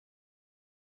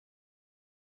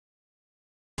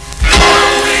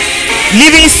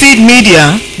Living Seed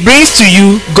Media brings to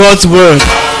you God's Word,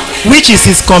 which is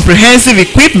His comprehensive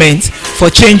equipment for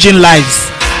changing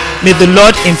lives. May the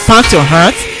Lord impact your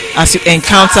heart as you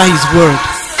encounter His Word.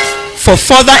 For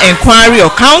further inquiry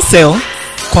or counsel,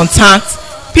 contact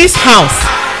Peace House,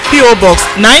 P.O. Box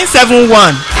 971,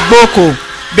 Boko,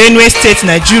 Benue State,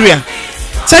 Nigeria.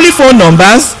 Telephone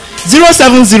numbers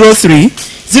 0703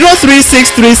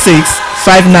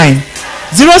 0363659,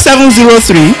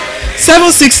 0703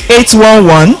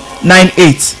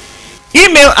 7681198.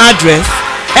 Email address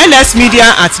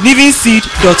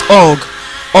lsmedia@livingseed.org,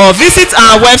 or visit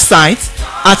our website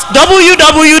at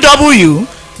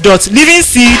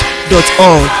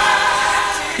www.livingseed.org.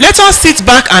 Let us sit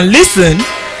back and listen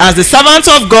as the servant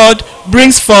of God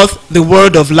brings forth the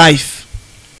word of life.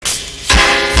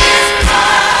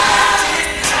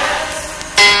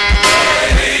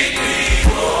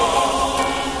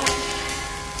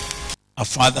 Our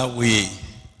Father, we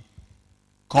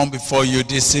come before you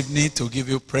this evening to give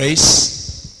you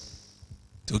praise,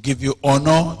 to give you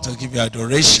honor, to give you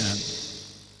adoration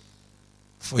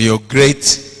for your great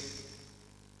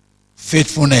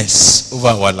faithfulness over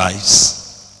our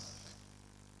lives.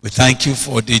 We thank you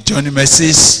for the journey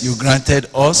mercies you granted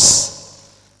us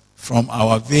from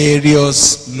our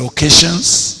various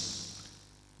locations,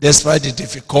 despite the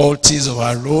difficulties of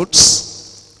our roads,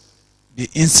 the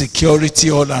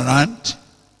insecurity all around.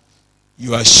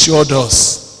 You assured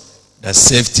us that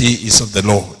safety is of the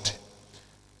Lord.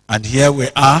 And here we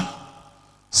are,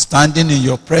 standing in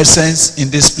your presence in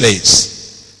this place.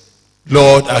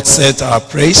 Lord, accept our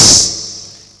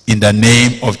praise in the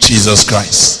name of Jesus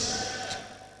Christ.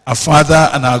 Our Father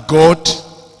and our God,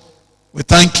 we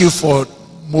thank you for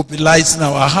mobilizing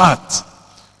our heart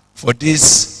for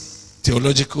this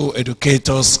Theological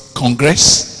Educators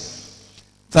Congress.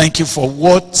 Thank you for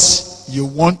what you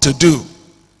want to do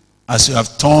as you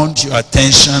have turned your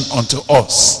attention unto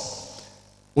us.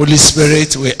 Holy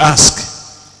Spirit, we ask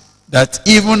that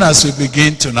even as we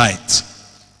begin tonight,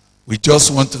 we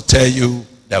just want to tell you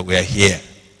that we are here.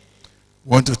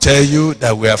 We want to tell you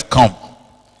that we have come.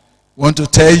 We want to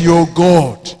tell you, oh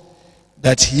God,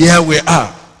 that here we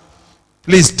are.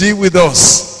 Please deal with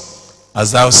us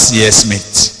as thou seest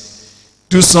meet.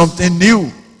 Do something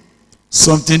new,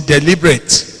 something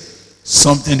deliberate,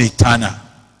 something eternal,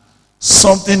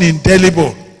 something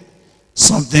indelible,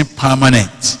 something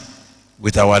permanent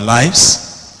with our lives,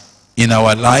 in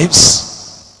our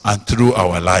lives, and through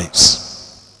our lives.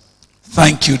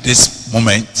 Thank you this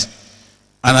moment.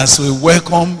 And as we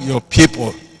welcome your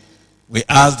people, we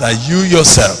ask that you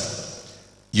yourself,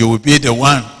 you will be the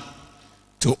one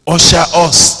to usher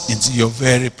us into your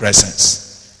very presence.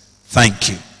 Thank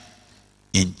you.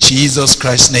 In Jesus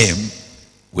Christ's name,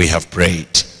 we have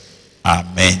prayed.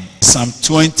 Amen. Psalm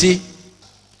 20,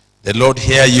 the Lord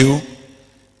hear you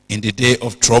in the day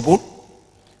of trouble.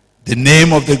 The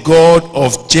name of the God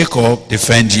of Jacob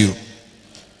defend you.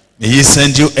 May he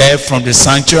send you help from the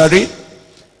sanctuary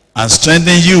and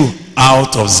strengthen you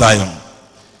out of Zion.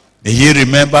 May he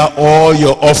remember all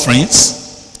your offerings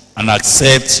and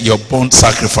accept your burnt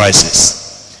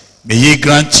sacrifices. May he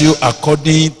grant you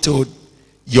according to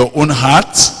your own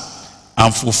heart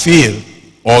and fulfill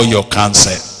all your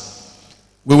counsel.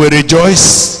 We will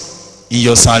rejoice in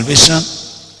your salvation,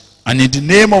 and in the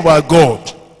name of our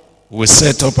God, we will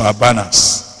set up our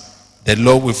banners. The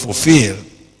Lord will fulfill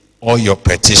all your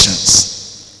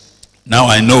petitions. Now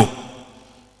I know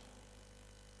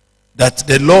that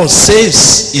the Lord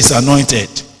saves his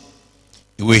anointed.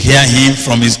 You will hear him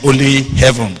from his holy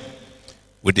heaven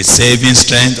with the saving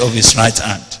strength of his right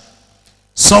hand.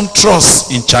 Some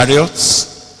trust in chariots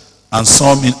and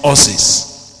some in horses,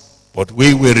 but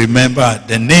we will remember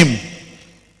the name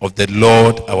of the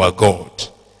Lord our God.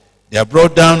 They are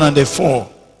brought down and they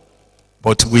fall,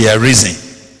 but we are risen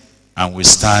and we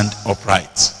stand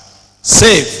upright.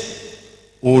 Save,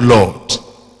 O Lord,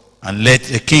 and let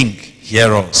the King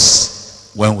hear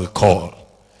us when we call.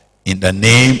 In the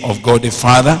name of God the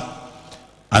Father,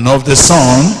 and of the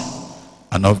Son,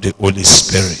 and of the Holy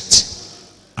Spirit.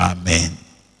 Amen.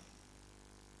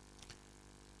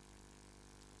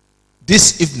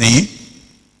 This evening,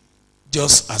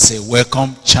 just as a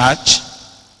welcome church,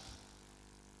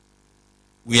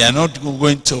 we are not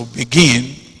going to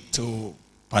begin to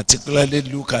particularly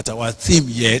look at our theme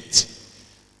yet.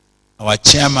 Our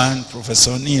chairman,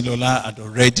 Professor Nilola, had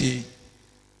already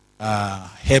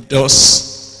helped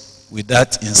us with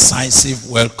that incisive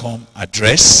welcome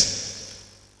address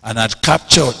and had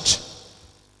captured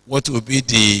what will be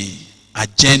the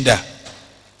agenda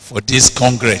for this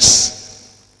Congress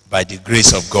by the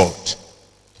grace of God.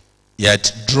 He had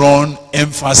drawn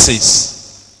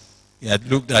emphasis He had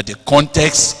looked at the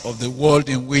context of the world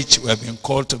in which we have been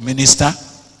called to minister.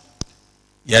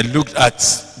 He had looked at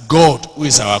God, who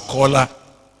is our caller,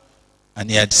 and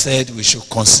he had said we should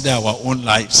consider our own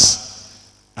lives.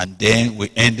 And then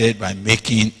we ended by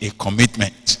making a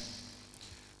commitment.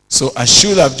 So I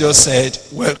should have just said,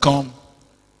 welcome,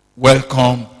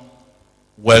 welcome,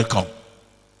 welcome,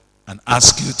 and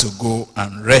ask you to go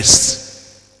and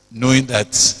rest, knowing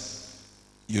that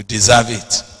you deserve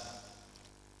it.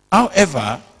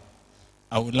 However,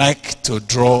 I would like to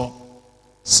draw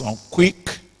some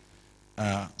quick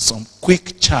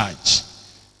charge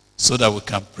so that we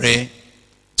can pray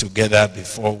together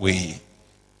before we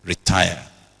retire.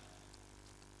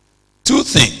 Two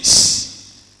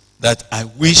things that I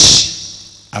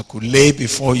wish I could lay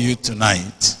before you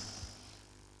tonight.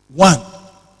 One,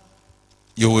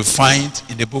 you will find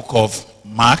in the book of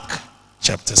Mark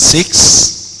chapter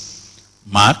 6.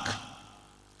 Mark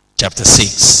chapter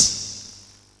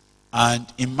 6. And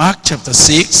in Mark chapter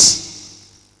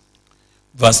 6,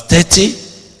 verse 30,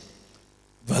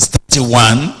 verse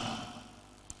 31,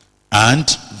 and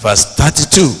verse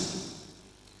 32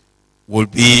 will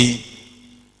be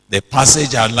the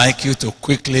passage I'd like you to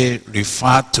quickly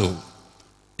refer to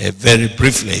very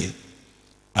briefly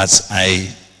as I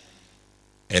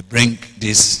bring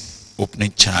this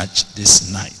opening charge this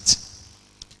night.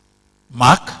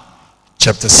 Mark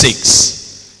chapter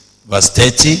 6, verse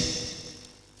 30,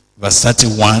 verse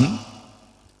 31,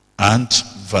 and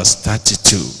verse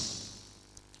 32.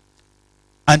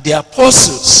 And the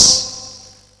apostles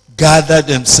gathered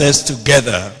themselves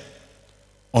together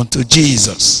unto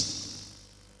Jesus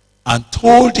and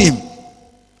told him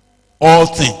all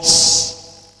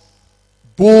things,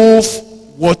 both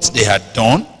what they had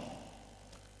done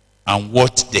and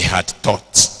what they had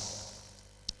taught.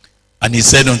 And he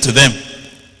said unto them,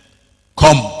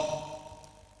 come,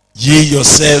 ye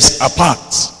yourselves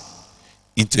apart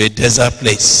into a desert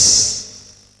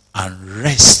place and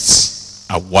rest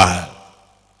a while.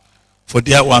 For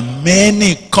there were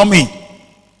many coming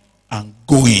and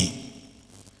going,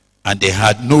 and they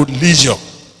had no leisure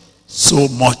so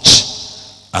much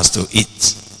as to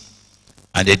eat.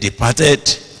 And they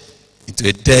departed into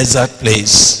a desert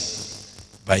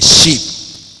place by ship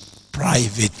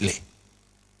privately.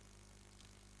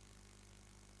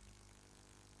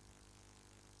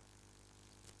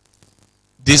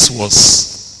 This was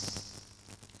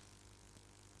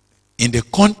in the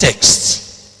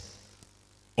context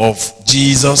of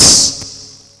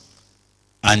Jesus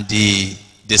and the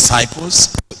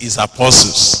disciples, his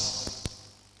apostles,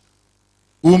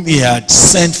 whom he had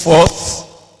sent forth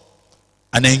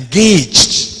and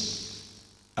engaged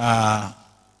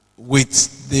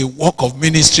with the work of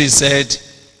ministry. Said,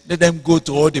 let them go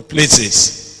to all the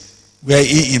places where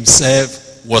he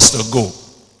himself was to go.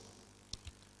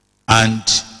 And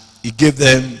he gave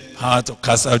them power to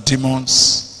cast out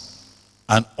demons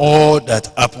and all that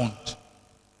happened.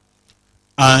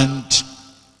 And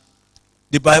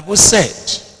the Bible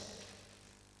said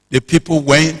the people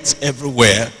went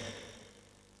everywhere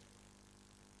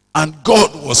and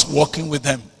God was working with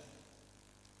them.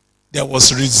 There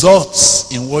was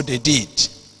results in what they did.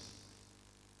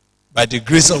 By the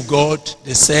grace of God,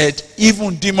 they said,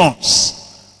 even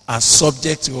demons are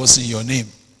subject to us in your name.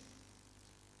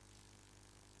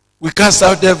 We cast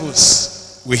out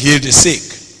devils. We heal the sick.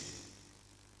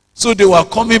 So they were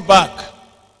coming back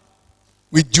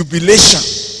with jubilation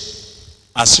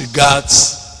as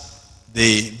regards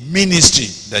the ministry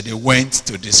that they went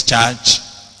to discharge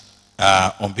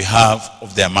on behalf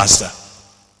of their master.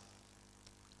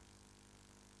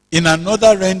 In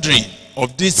another rendering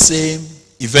of this same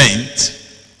event,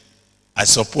 I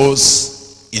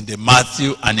suppose in the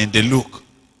Matthew and in the Luke,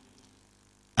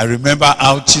 I remember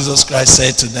how Jesus Christ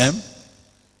said to them,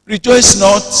 rejoice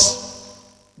not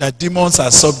that demons are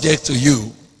subject to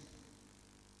you,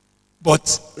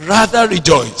 but rather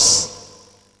rejoice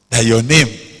that your name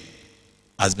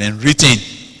has been written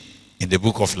in the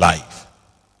book of life.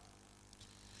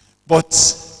 But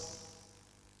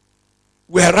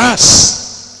whereas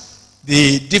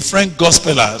the different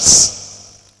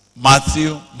gospelers,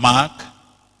 Matthew, Mark,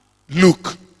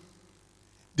 Luke,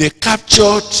 they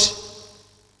captured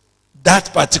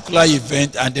that particular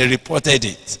event and they reported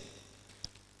it,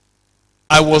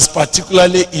 I was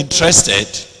particularly interested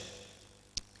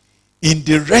in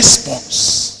the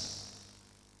response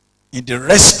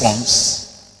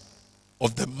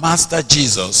of the Master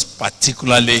Jesus,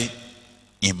 particularly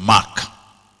in Mark.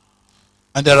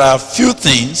 And there are a few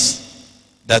things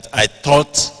that I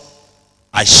thought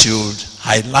I should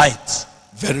highlight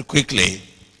very quickly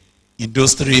in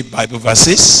those three Bible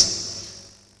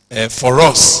verses for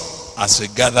us as we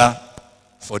gather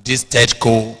for this third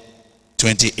call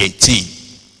 2018.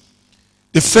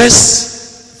 The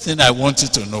first thing I want you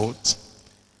to note,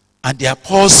 and the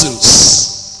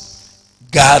apostles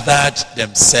gathered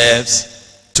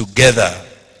themselves together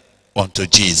unto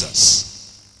Jesus.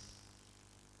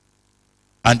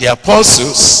 And the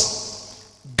apostles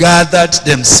gathered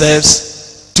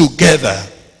themselves together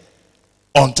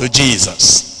unto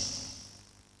Jesus.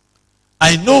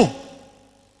 I know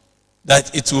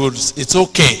that it's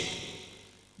okay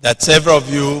that several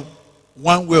of you,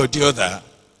 one way or the other,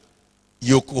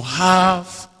 you could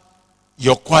have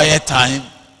your quiet time.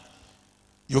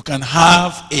 You can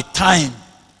have a time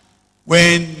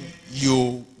when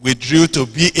you withdrew to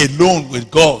be alone with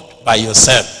God by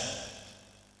yourself.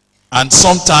 And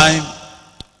sometime,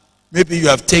 maybe you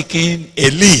have taken a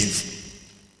leave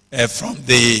from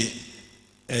the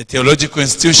theological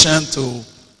institution to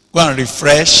go and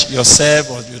refresh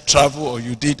yourself, or you travel, or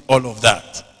you did all of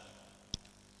that.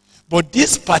 But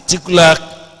this particular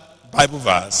Bible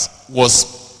verse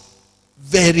was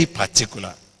very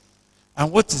particular.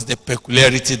 And what is the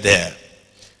peculiarity there?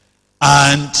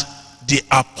 And the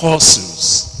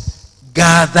apostles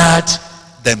gathered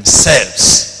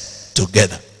themselves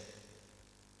together.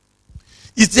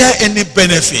 Is there any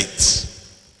benefit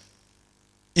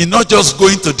in not just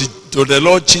going to the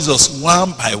Lord Jesus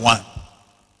one by one?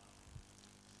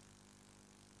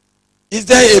 Is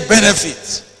there a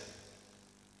benefit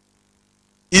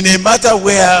in a matter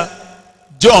where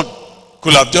John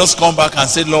could have just come back and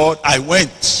said, Lord, I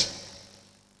went,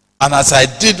 and as I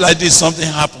did like this, something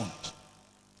happened?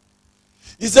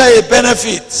 Is there a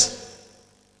benefit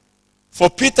for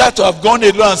Peter to have gone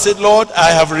alone and said, Lord,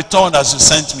 I have returned as you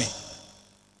sent me?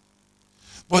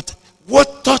 But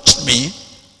what touched me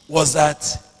was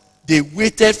that they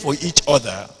waited for each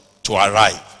other to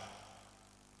arrive.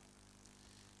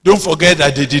 Don't forget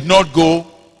that they did not go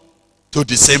to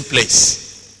the same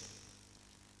place.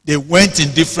 They went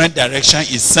in different directions.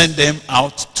 He sent them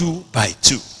out 2 by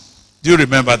 2. Do you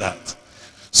remember that?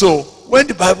 So when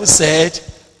the Bible said,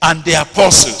 and the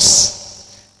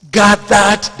apostles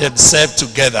gathered themselves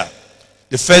together,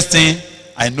 the first thing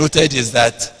I noted is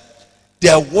that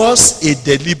there was a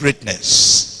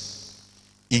deliberateness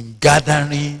in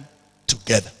gathering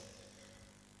together.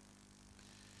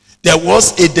 There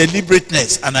was a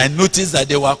deliberateness, and I noticed that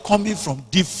they were coming from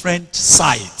different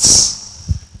sides.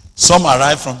 Some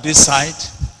arrived from this side,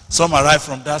 some arrived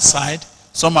from that side,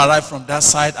 some arrived from that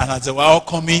side, and as they were all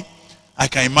coming, I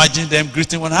can imagine them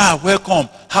greeting one, welcome,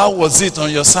 how was it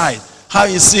on your side? How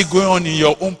is it going on in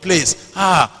your own place?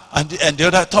 And the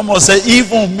other, Thomas said,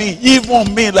 even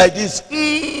me like this.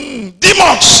 Demons!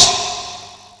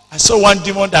 I saw one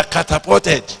demon that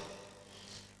catapulted.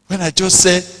 When I just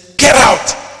said, get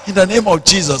out in the name of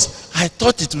Jesus, I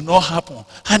thought it would not happen.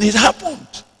 And it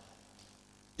happened.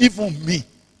 Even me.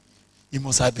 He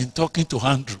must have been talking to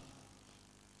Andrew.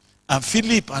 And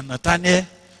Philip and Nathaniel,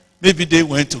 maybe they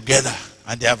went together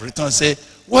and they have returned and say,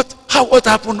 what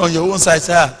happened on your own side?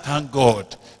 Say, thank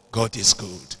God. God is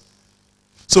good.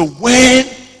 So when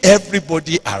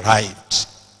everybody arrived,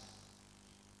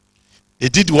 they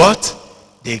did what?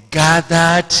 They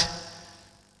gathered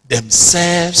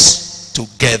themselves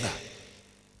together.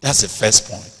 That's the first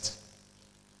point.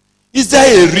 Is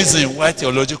there a reason why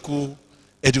theological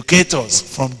educators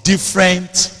from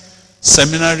different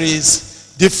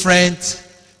seminaries, different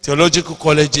theological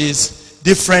colleges,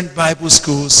 different Bible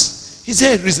schools, is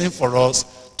there a reason for us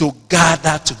to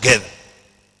gather together?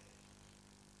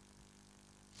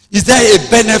 Is there a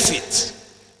benefit?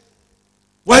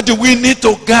 Why do we need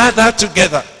to gather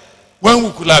together when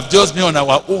we could have just been on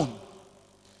our own?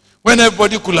 When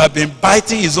everybody could have been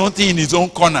biting his own thing in his own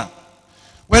corner?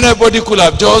 When everybody could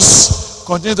have just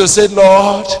continued to say,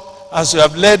 Lord, as you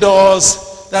have led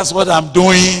us, that's what I'm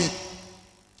doing.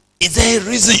 Is there a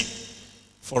reason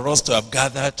for us to have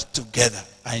gathered together?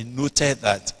 I noted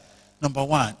that, number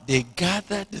one, they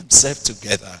gathered themselves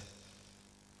together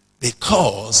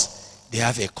because they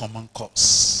have a common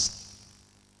cause.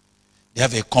 They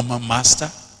have a common master.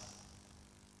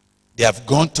 They have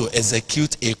gone to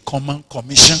execute a common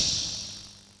commission.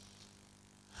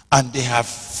 And they have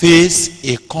faced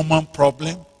a common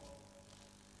problem.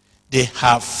 They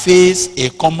have faced a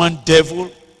common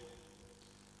devil.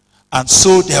 And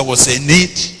so there was a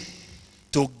need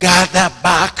to gather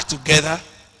back together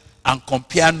and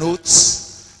compare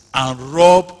notes and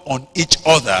rub on each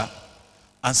other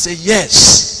and say,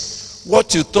 yes,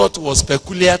 what you thought was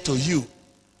peculiar to you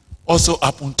also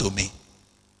happened to me.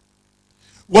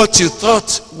 What you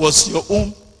thought was your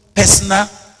own personal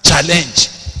challenge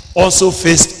also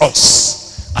faced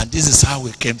us. And this is how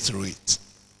we came through it.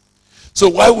 So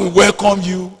while we welcome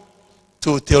you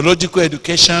to Theological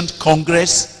Education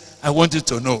Congress, I want you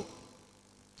to know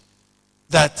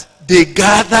that they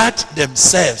gathered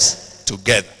themselves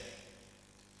together.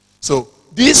 So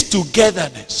this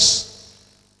togetherness,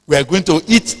 we are going to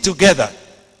eat together.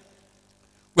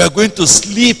 We are going to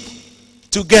sleep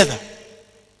together.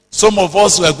 Some of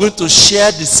us, we are going to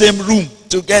share the same room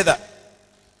together.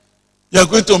 You are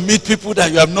going to meet people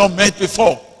that you have not met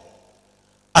before.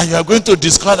 And you are going to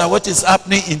discover that what is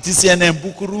happening in TCN and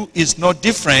Bukuru is not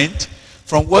different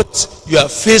from what you are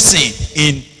facing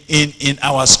in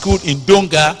our school in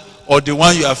Donga, or the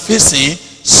one you are facing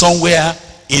somewhere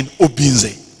in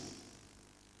Obinze.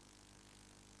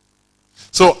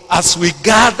 So as we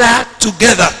gather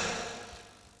together,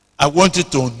 I want you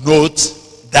to note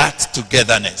that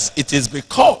togetherness. It is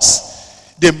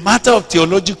because the matter of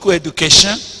theological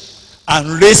education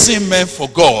and raising men for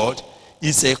God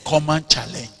is a common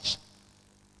challenge.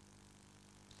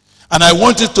 And I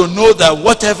want you to know that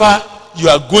whatever you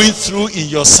are going through in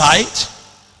your side,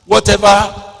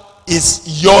 whatever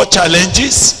is your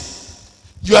challenges,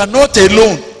 you are not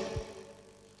alone.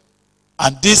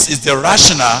 And this is the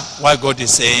rationale why God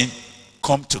is saying,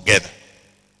 come together.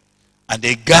 And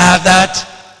they gathered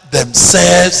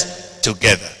themselves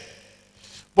together.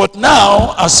 But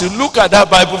now, as you look at that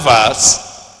Bible verse,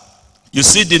 you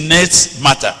see the next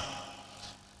matter.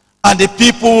 And the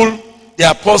people,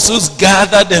 the apostles,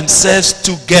 gathered themselves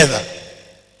together.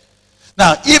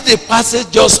 Now, if the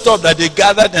passage just stopped that they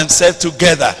gathered themselves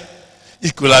together,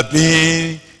 it could have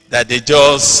been that they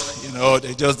just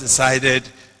decided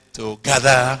to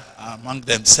gather among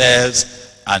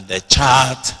themselves and they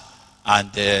chat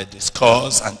and they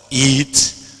discuss and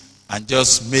eat and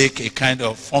just make a kind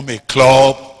of, form a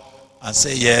club and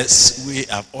say, yes, we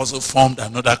have also formed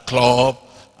another club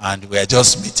and we are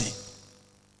just meeting.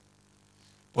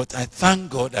 But I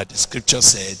thank God that the scripture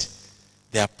said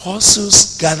the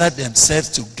apostles gathered themselves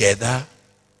together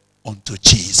unto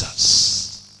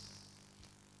Jesus.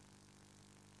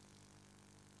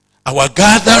 Our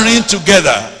gathering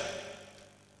together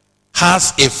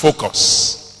has a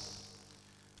focus,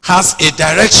 has a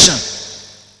direction.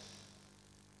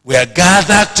 We are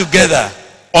gathered together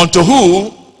unto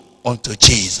who? Unto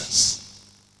Jesus.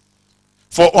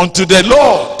 For unto the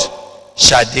Lord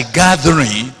shall the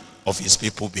gathering of his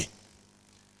people be.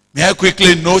 May I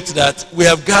quickly note that we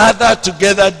have gathered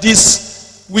together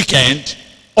this weekend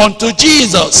unto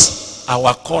Jesus,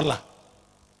 our caller,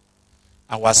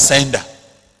 our sender,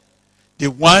 the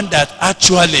one that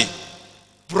actually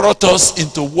brought us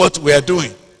into what we are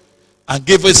doing and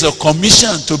gave us a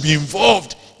commission to be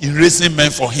involved in raising men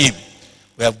for him.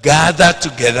 We have gathered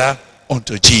together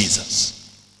unto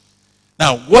Jesus.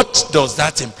 Now, what does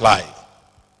that imply?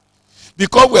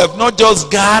 Because we have not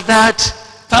just gathered,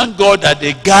 thank God that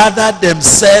they gathered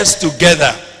themselves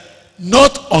together,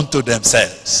 not unto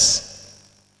themselves,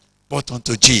 but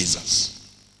unto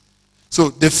Jesus. So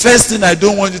the first thing I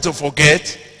don't want you to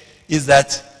forget is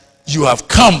that you have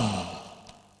come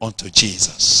unto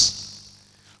Jesus.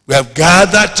 We have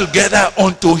gathered together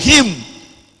unto him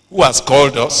who has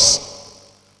called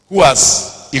us, who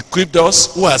has equipped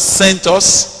us, who has sent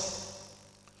us,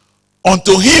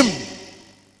 unto him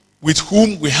with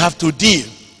whom we have to deal,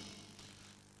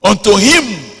 unto him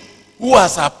who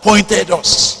has appointed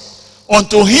us,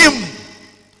 unto him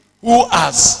who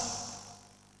has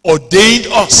ordained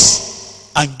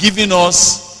us and given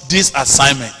us this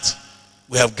assignment.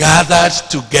 We have gathered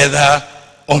together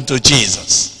unto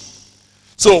Jesus.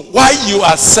 So while you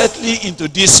are settling into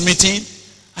this meeting,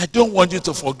 I don't want you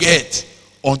to forget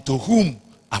unto whom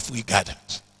have we gathered.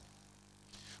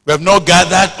 We have not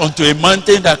gathered unto a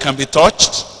mountain that can be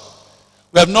touched.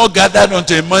 We have not gathered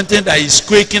unto a mountain that is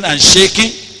quaking and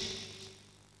shaking.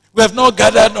 We have not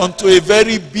gathered unto a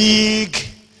very big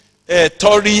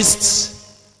tourist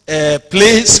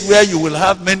place where you will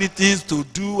have many things to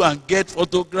do and get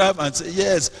photographed and say,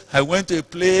 yes, I went to a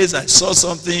place, I saw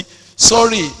something.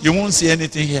 Sorry, you won't see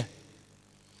anything here.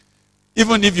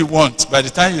 Even if you want, by the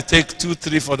time you take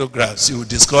 2-3 photographs, you will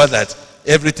discover that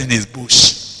everything is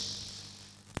bush.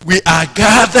 We are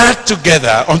gathered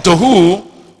together unto who?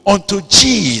 Unto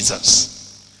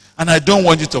Jesus. And I don't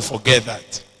want you to forget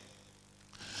that.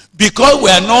 Because we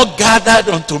are not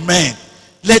gathered unto men,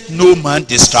 let no man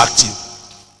distract you.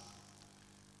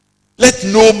 Let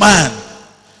no man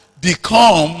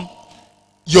become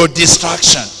your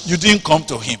distraction. You didn't come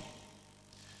to him.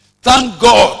 Thank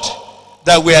God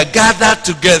that we are gathered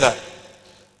together.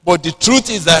 But the truth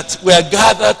is that we are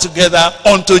gathered together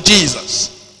unto Jesus.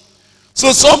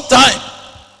 So sometime,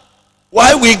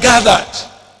 while we gathered,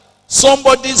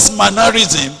 somebody's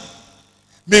mannerism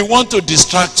may want to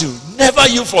distract you. Never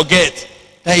you forget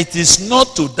that it is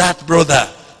not to that brother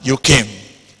you came.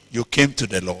 You came to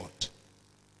the Lord.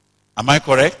 Am I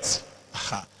correct?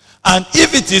 And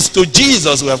if it is to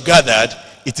Jesus we have gathered,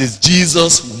 it is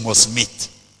Jesus we must meet.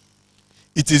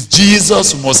 It is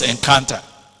Jesus we must encounter.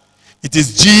 It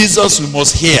is Jesus we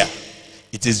must hear.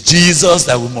 It is Jesus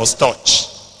that we must touch.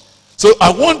 So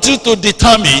I want you to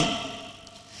determine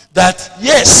that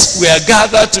yes, we are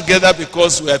gathered together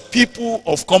because we are people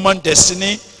of common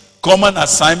destiny, common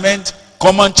assignment,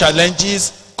 common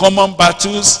challenges, common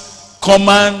battles,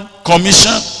 common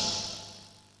commission.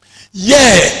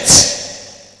 Yet,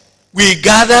 we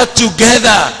gather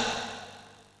together.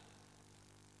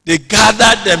 They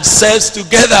gathered themselves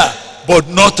together, but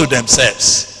not to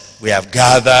themselves. We have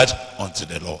gathered unto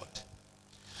the Lord.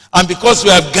 And because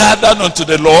we have gathered unto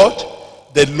the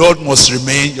Lord must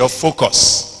remain your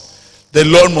focus. The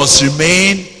Lord must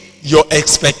remain your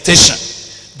expectation.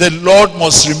 The Lord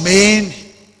must remain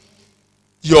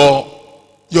your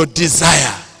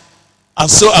desire. And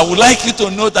so I would like you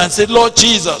to note and say, Lord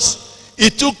Jesus,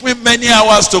 it took me many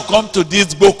hours to come to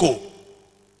this Boko.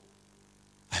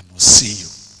 I must see you.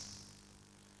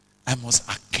 I must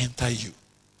encounter you.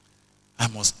 I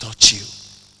must touch you.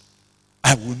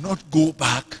 I will not go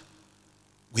back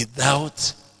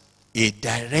without a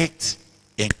direct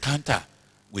encounter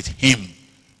with him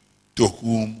to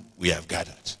whom we have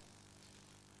gathered.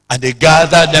 And they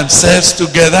gathered themselves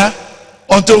together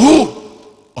unto who?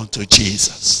 Unto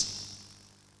Jesus.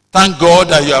 Thank God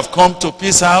that you have come to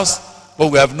Peace House,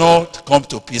 but we have not come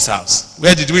to Peace House.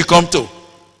 Where did we come to?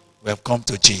 We have come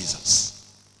to Jesus.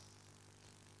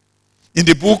 In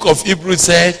the book of Hebrews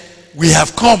said, we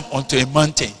have come unto a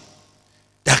mountain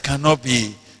that cannot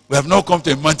be, we have not come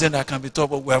to a mountain that can be taught,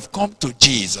 but we have come to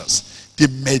Jesus, the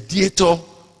mediator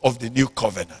of the new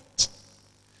covenant.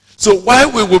 So while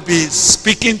we will be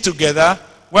speaking together,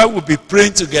 while we will be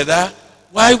praying together,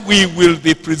 while we will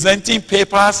be presenting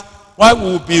papers, while we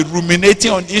will be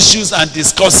ruminating on issues and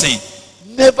discussing,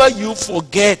 never you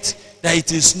forget that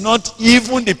it is not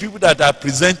even the people that are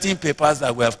presenting papers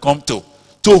that we have come to.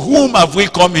 To whom have we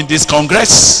come in this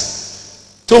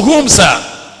congress? To whom,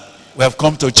 sir? We have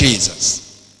come to Jesus.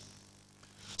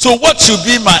 So what should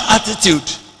be my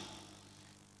attitude?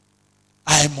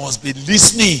 I must be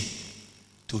listening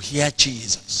to hear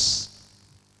Jesus.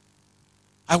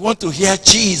 I want to hear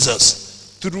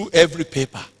Jesus through every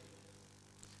paper.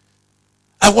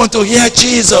 I want to hear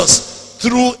Jesus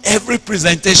through every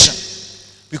presentation,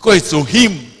 because it's to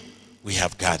him we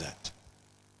have gathered.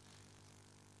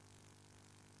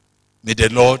 May the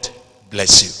Lord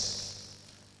bless you.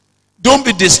 Don't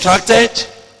be distracted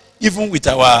even with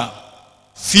our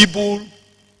feeble,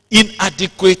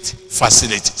 inadequate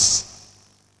facilities.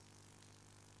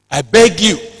 I beg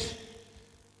you,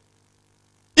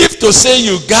 if to say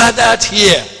you gathered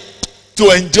here to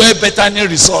enjoy Bethany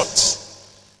results,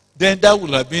 then that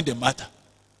would have been the matter.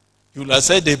 You will have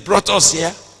said they brought us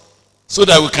here so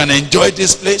that we can enjoy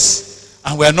this place,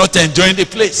 and we are not enjoying the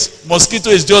place. Mosquito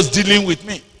is just dealing with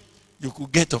me. You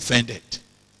could get offended.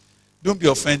 Don't be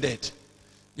offended,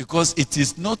 because it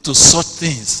is not to such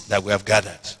things that we have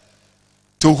gathered.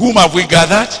 To whom have we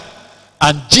gathered?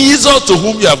 And Jesus, to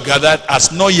whom you have gathered,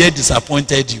 has not yet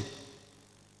disappointed you.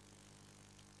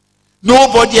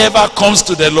 Nobody ever comes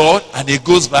to the Lord and he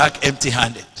goes back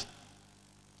empty-handed.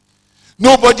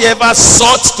 Nobody ever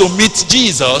sought to meet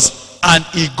Jesus and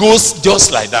he goes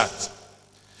just like that.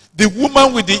 The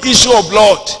woman with the issue of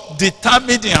blood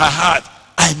determined in her heart,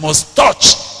 I must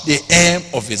touch the hem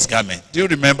of his garment. Do you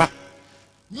remember?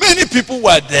 Many people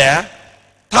were there.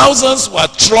 Thousands were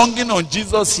thronging on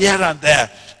Jesus here and there.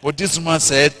 But this woman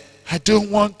said, I don't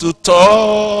want to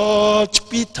touch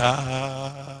Peter.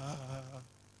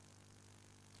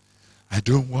 I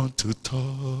don't want to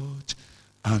touch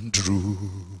Andrew.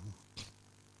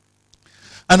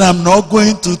 And I'm not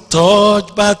going to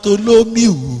touch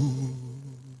Bartholomew.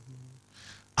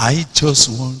 I just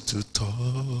want to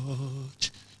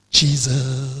touch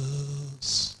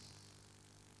Jesus.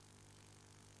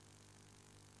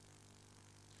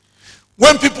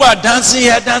 When people are dancing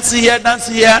here,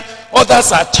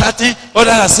 others are chatting,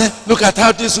 others are saying, look at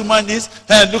how this woman is,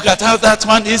 and look at how that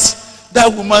one is.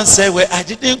 That woman said, well, I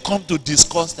didn't come to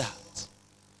discuss that.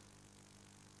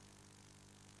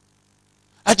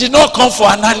 I did not come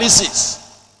for analysis.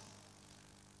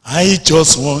 I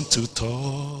just want to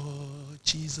touch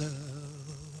Jesus.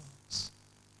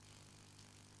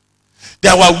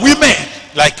 There were women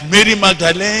like Mary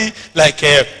Magdalene, like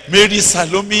Mary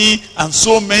Salome, and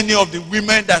so many of the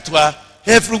women that were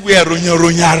everywhere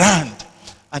running around.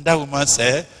 And that woman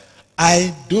said,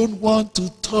 I don't want to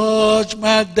touch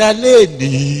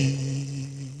Magdalene.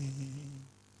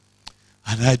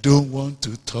 And I don't want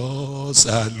to touch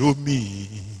Salome.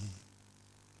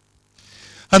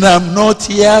 And I'm not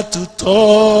here to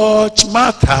touch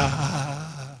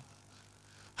Martha.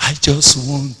 I just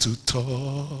want to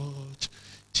touch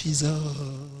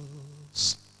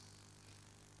Jesus.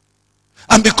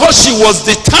 And because she was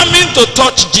determined to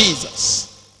touch Jesus,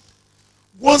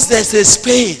 once there's a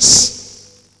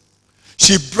space,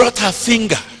 she brought her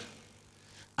finger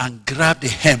and grabbed the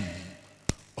hem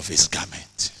of his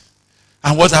garment.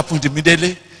 And what happened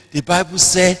immediately? The Bible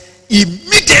said,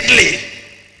 immediately,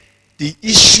 the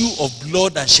issue of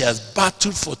blood that she has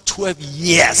battled for 12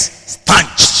 years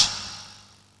stanched.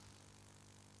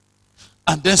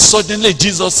 And then suddenly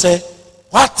Jesus said,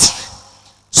 what?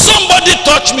 Somebody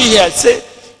touched me here.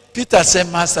 Peter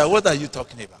said, Master, what are you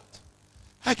talking about?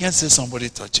 I can say somebody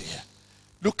touched you here.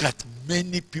 Look at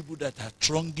many people that are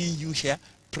thronging you here,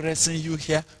 pressing you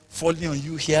here, falling on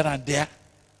you here and there.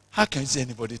 How can you say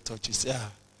anybody touch you? Say,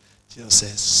 Jesus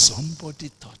says,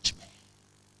 somebody touched me.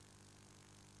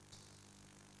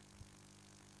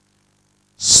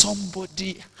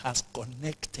 Somebody has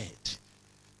connected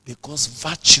because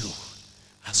virtue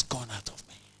has gone out of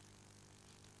me.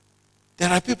 There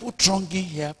are people thronging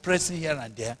here, pressing here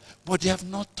and there, but they have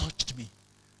not touched me.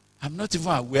 I'm not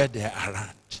even aware they are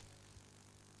around.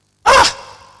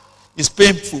 It's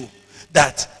painful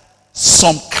that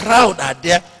some crowd are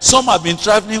there. Some have been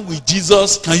traveling with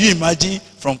Jesus. Can you imagine?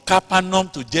 From Capernaum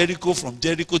to Jericho, from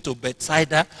Jericho to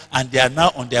Bethsaida, and they are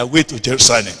now on their way to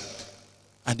Jerusalem.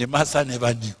 And the master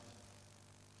never knew.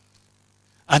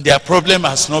 And their problem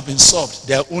has not been solved.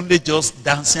 They are only just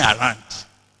dancing around.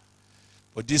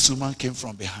 But this woman came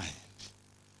from behind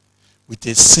with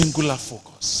a singular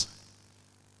focus.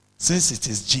 Since it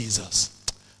is Jesus,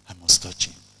 I must touch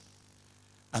him.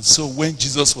 And so when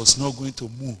Jesus was not going to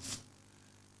move,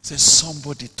 he said,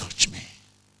 somebody touch me.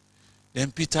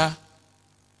 Then Peter,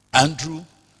 Andrew,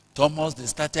 Thomas, they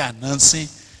started announcing,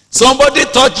 somebody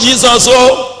touch Jesus,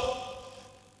 oh!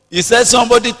 He said,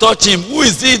 somebody touch him. Who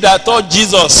is it that touched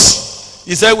Jesus?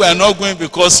 He said, we are not going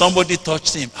because somebody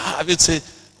touched him. I would say,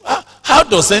 how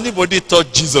does anybody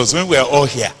touch Jesus when we are all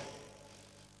here?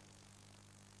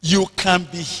 You can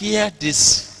be here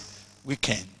this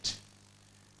weekend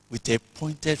with a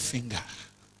pointed finger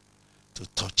to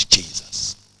touch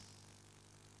Jesus.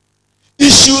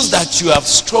 Issues that you have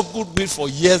struggled with for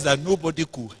years that nobody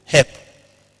could help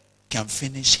can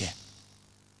finish here.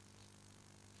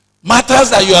 Matters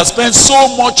that you have spent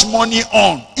so much money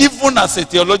on, even as a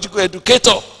theological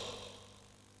educator,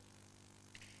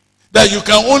 that you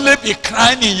can only be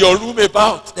crying in your room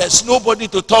about. There's nobody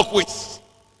to talk with.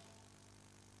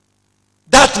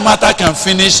 That matter can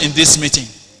finish in this meeting.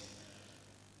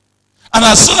 And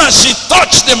as soon as she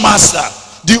touched the master,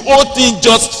 the whole thing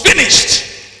just finished.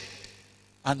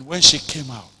 And when she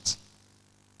came out,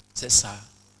 said, sir,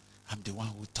 I'm the one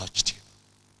who touched you.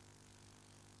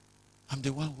 I'm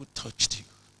the one who touched you.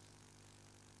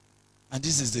 And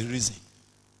this is the reason.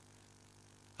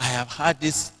 I have had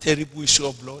this terrible issue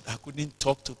of blood. I couldn't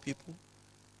talk to people.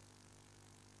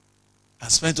 I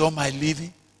spent all my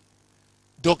living.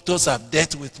 Doctors have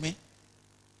dealt with me.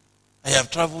 I have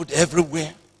traveled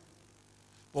everywhere.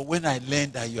 But when I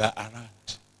learned that you are around,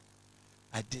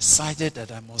 I decided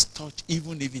that I must touch,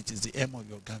 even if it is the hem of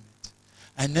your garment.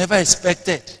 I never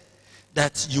expected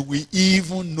that you will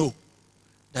even know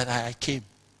that I came.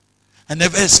 I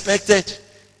never expected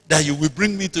that you will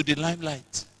bring me to the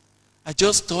limelight. I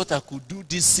just thought I could do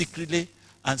this secretly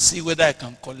and see whether I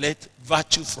can collect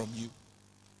virtue from you.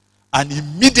 And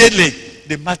immediately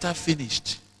the matter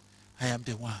finished. I am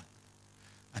the one.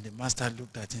 And the master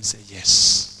looked at him and said,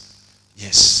 yes,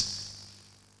 yes,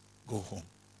 go home.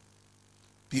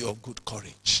 Be of good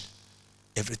courage.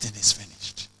 Everything is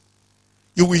finished.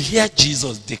 You will hear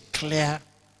Jesus declare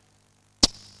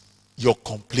your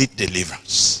complete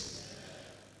deliverance.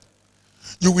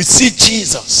 You will see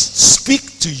Jesus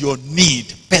speak to your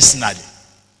need personally.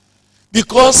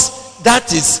 Because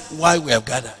that is why we have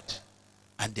gathered.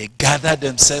 And they gathered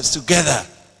themselves together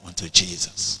unto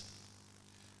Jesus.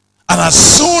 And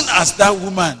as soon as that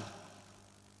woman,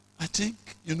 I think,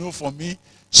 for me,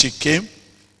 she came,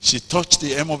 she touched the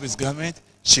hem of his garment,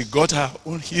 she got her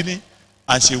own healing,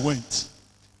 and she went.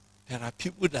 There are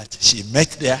people that she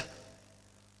met there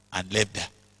and left there.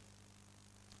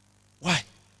 Why?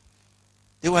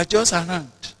 They were just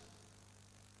around.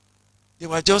 They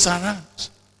were just around.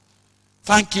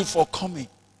 Thank you for coming.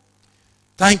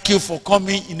 Thank you for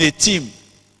coming in a team.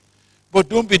 But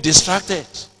don't be distracted.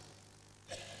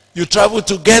 You travel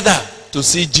together to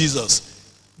see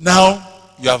Jesus. Now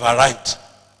you have arrived.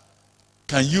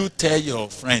 Can you tell your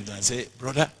friend and say,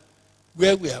 brother,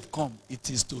 Where we have come, it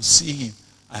is to see him.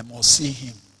 I must see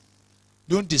him.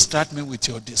 Don't distract me with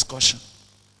your discussion.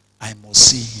 I must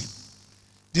see him.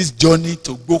 This journey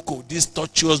to Boko, this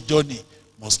tortuous journey,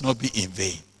 must not be in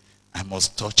vain. I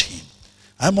must touch him.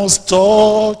 I must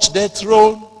touch the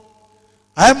throne.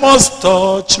 I must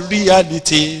touch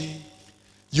reality.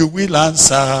 You will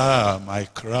answer my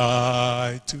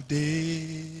cry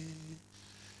today.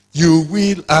 You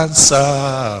will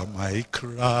answer my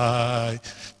cry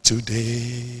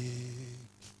today.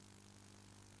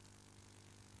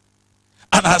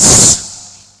 And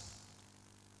as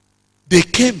they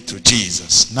came to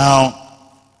Jesus, now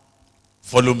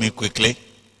follow me quickly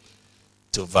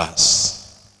to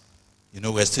verse. You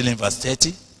know, we're still in verse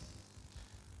 30.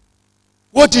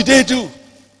 What did they do?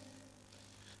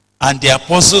 And the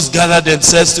apostles gathered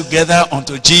themselves together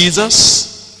unto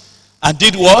Jesus and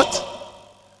did what?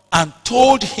 And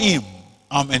told him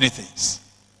how many things?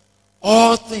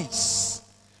 All things.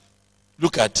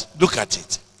 Look at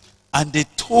it. And they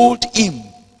told him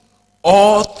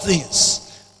all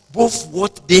things, both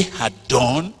what they had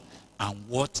done and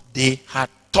what they had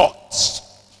taught.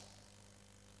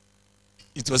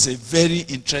 It was a very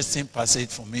interesting passage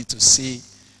for me to see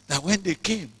that when they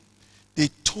came, they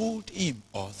told him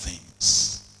all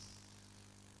things.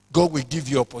 God will give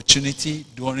you opportunity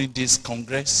during this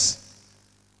congress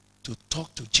to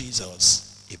talk to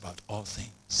Jesus about all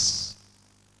things.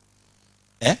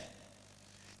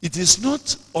 It is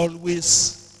not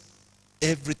always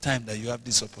every time that you have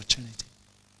this opportunity.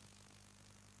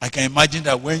 I can imagine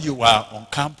that when you are on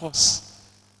campus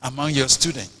among your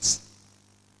students,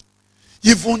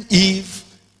 even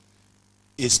if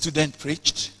a student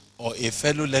preached or a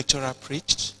fellow lecturer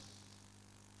preached,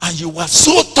 and you were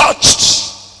so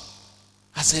touched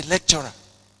as a lecturer,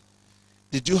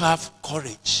 did you have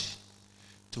courage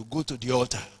to go to the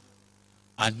altar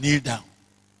and kneel down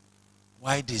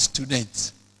while the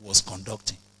student was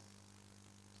conducting?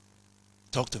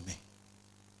 Talk to me.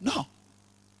 No.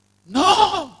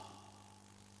 No.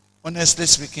 Honestly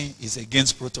speaking, it's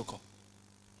against protocol.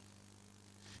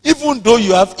 Even though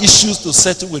you have issues to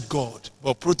settle with God,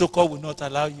 but protocol will not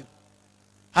allow you.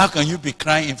 How can you be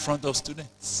crying in front of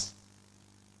students?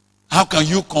 How can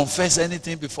you confess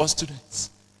anything before students?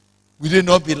 Will they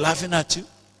not be laughing at you?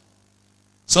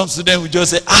 Some students will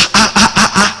just say,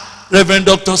 Reverend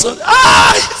Doctor, so, you see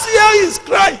how he's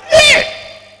crying.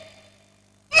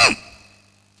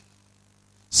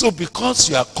 So because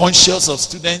you are conscious of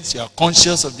students, you are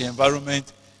conscious of the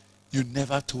environment, you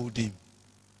never told him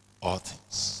all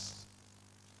things.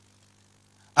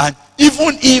 And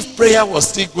even if prayer was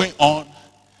still going on,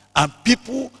 and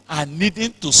people are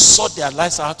needing to sort their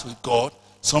lives out with God,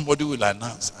 somebody will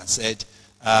announce and said,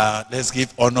 let's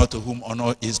give honor to whom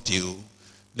honor is due.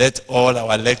 Let all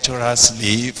our lecturers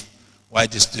leave while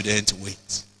the students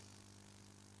wait.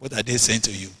 What are they saying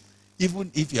to you?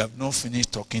 Even if you have not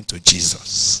finished talking to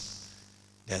Jesus,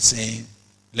 they are saying,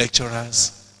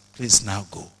 lecturers, please now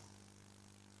go.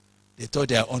 They thought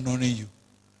they are honoring you.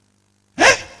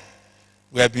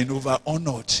 We have been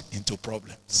over-honored into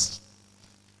problems.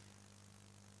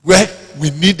 Where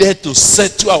we needed to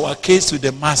settle our case with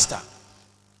the master,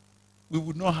 we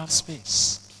would not have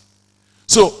space.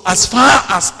 So as far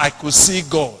as I could see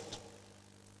God,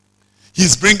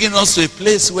 he's bringing us to a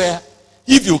place where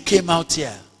if you came out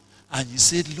here and you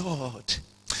said, Lord,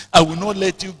 I will not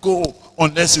let you go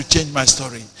unless you change my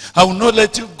story. I will not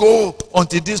let you go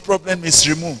until this problem is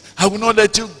removed. I will not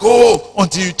let you go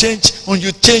until you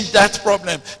change that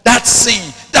problem, that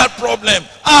sin, that problem.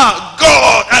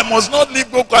 God, I must not leave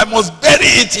Boko. I must bury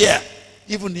it here.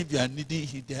 Even if you are needing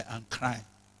it there and crying,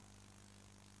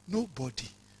 nobody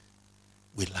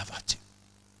will laugh at you.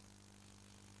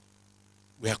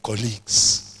 We are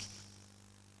colleagues,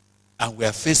 and we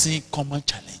are facing common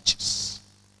challenges.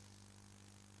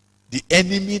 The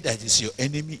enemy that is your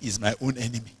enemy is my own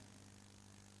enemy.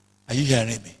 Are you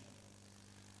hearing me?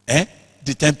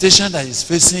 The temptation that is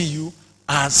facing you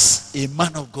as a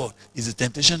man of God is the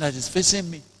temptation that is facing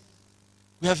me.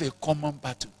 We have a common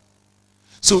battle.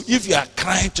 So if you are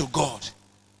crying to God,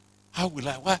 how will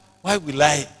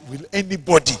I, will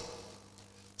anybody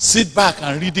sit back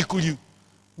and ridicule you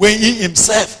when he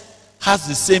himself has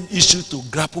the same issue to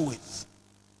grapple with?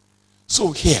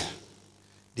 So here,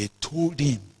 they told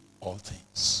him all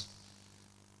things.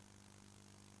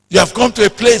 You have come to a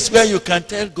place where you can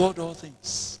tell God all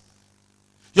things.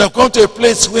 You have come to a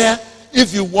place where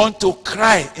if you want to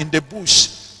cry in the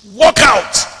bush, walk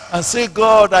out and say,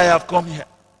 God, I have come here.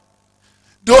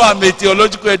 Though I'm a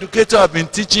theological educator, I've been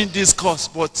teaching this course,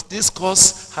 but this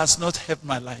course has not helped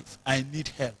my life. I need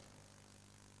help.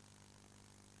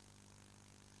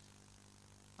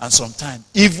 And sometimes,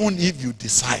 even if you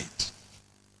decide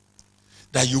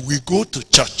that you will go to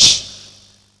church,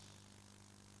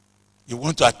 you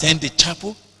want to attend the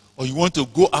chapel, or you want to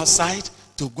go outside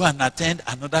to go and attend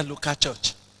another local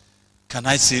church. Can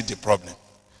I say the problem?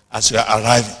 As you are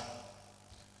arriving,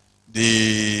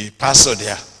 the pastor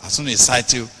there, as soon as he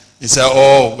sights you, he said,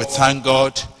 oh, we thank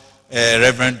God,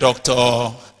 Reverend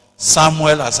Dr.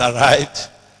 Samuel has arrived.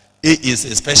 He is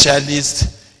a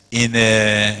specialist in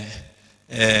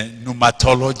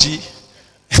pneumatology.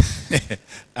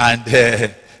 And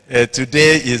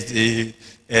today is the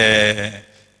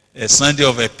Sunday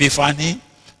of Epiphany,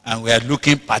 and we are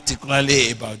looking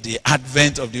particularly about the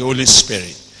advent of the Holy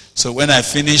Spirit. So when I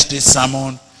finish this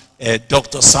sermon,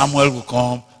 Dr. Samuel will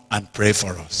come and pray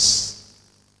for us.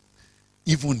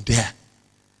 Even there,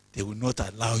 they will not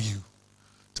allow you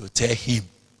to tell him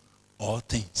all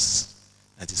things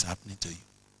that is happening to you.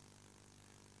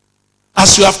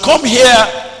 As you have come here,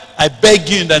 I beg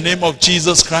you in the name of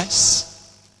Jesus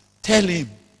Christ, tell him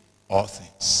all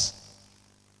things.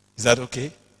 Is that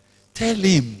okay? Tell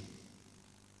him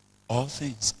all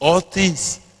things. All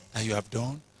things that you have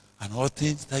done and all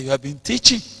things that you have been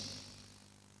teaching.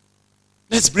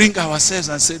 Let's bring ourselves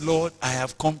and say, Lord, I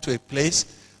have come to a place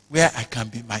where I can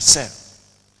be myself,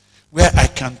 where I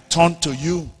can turn to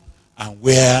you, and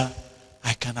where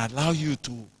I can allow you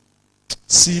to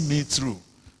see me through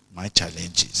my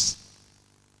challenges.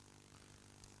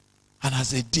 And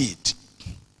as they did,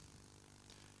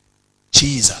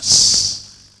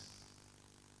 Jesus,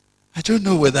 I don't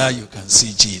know whether you can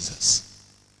see Jesus.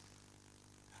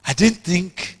 I didn't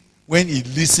think when he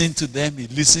listened to them,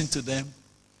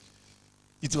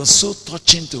 it was so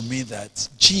touching to me that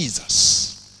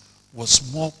Jesus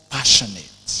was more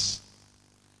passionate,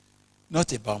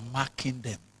 not about marking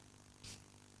them.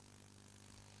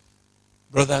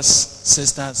 Brothers,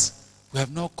 sisters, we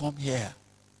have not come here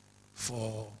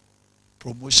for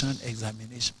promotion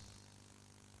examination.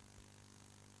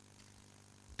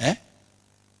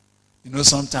 You know,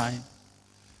 sometimes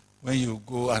when you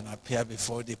go and appear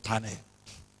before the panel,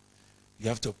 you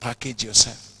have to package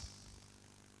yourself.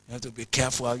 You have to be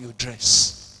careful how you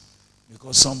dress,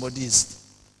 because somebody is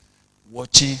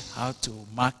watching how to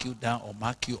mark you down or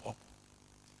mark you up.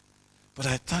 But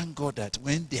I thank God that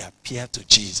when they appeared to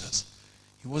Jesus,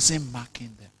 he wasn't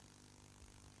marking them.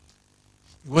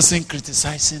 He wasn't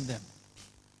criticizing them.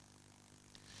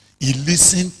 He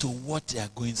listened to what they are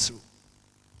going through.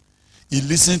 He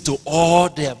listened to all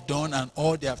they have done and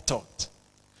all they have taught.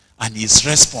 And his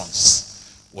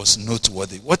response was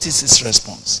noteworthy. What is his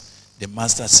response? The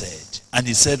master said, and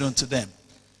he said unto them,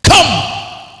 come,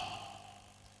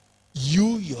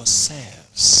 you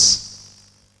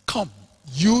yourselves, come,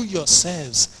 you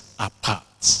yourselves apart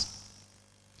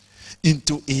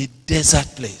into a desert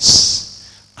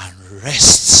place and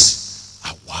rest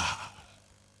a while.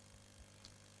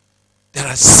 There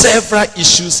are several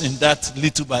issues in that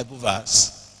little Bible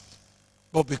verse,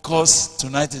 but because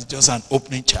tonight is just an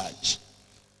opening charge,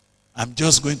 I'm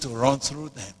just going to run through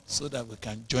them so that we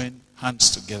can join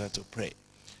hands together to pray.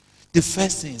 The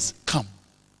first thing is come.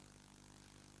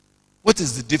 What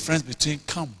is the difference between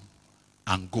come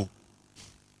and go?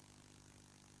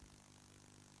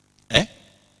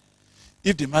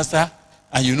 If the master,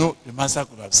 and you know the master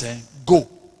could have said, go,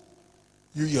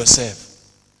 you yourself,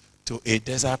 to a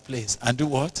desert place and do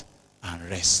what? And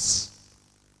rest.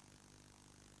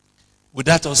 Would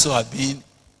that also have been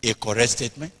a correct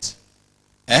statement?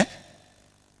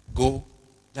 Go,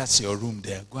 that's your room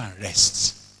there, go and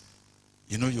rest.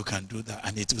 You know you can do that,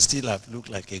 and it will still have looked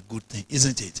like a good thing,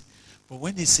 isn't it? But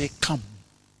when he say come,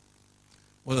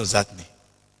 what does that mean?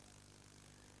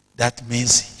 That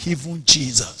means even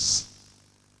Jesus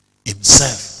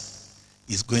himself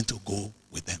is going to go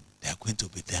with them. They are going to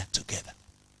be there together.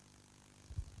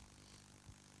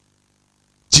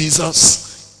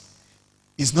 Jesus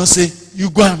is not saying, you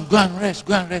go and rest,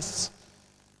 go and rest.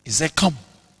 He said, come.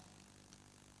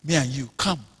 Me and you,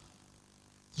 come.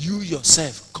 You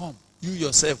yourself, come. You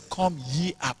yourself, come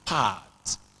ye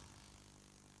apart.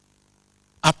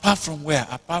 Apart from where?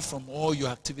 Apart from all your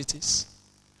activities.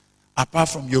 Apart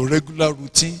from your regular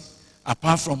routine.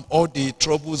 Apart from all the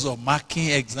troubles of marking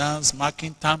exams,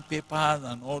 marking term papers,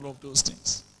 and all of those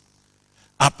things.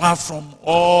 Apart from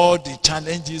all the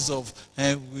challenges of,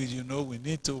 we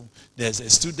need to, there's a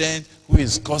student who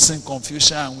is causing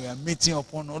confusion, and we are meeting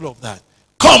upon all of that.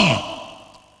 Come!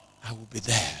 I will be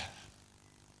there.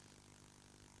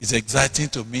 It's exciting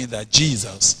to me that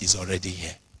Jesus is already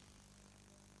here.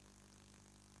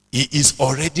 He is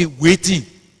already waiting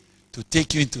to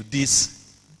take you into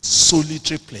this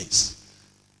solitary place.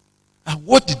 And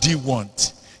what did he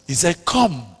want? He said,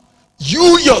 come,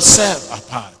 you yourself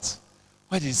apart.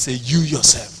 Why did he say you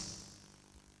yourself?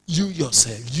 You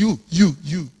yourself. You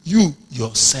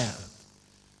yourself.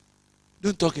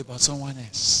 Don't talk about someone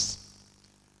else.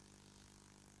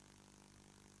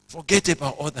 Forget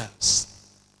about others.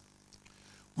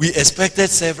 We expected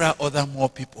several other more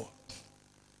people.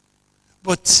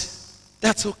 But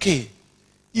that's okay.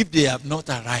 If they have not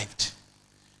arrived,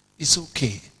 it's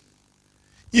okay.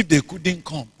 If they couldn't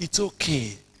come, it's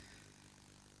okay.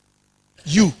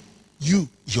 You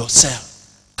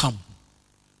yourself, come.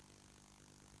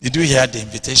 Did you hear the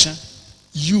invitation?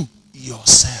 You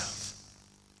yourself.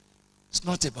 It's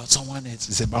not about someone else,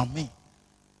 it's about me.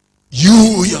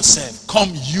 You yourself,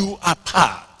 come you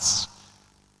apart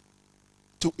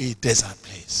to a desert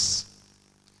place.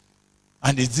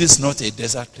 And is this not a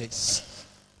desert place?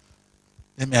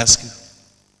 Let me ask you.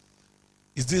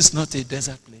 Is this not a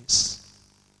desert place?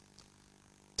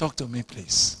 Talk to me,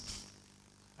 please.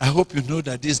 I hope you know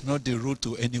that this is not the road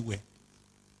to anywhere.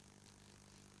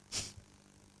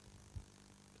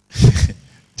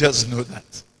 Just know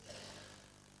that.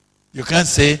 You can't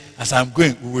say, as I'm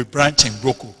going, we will branch in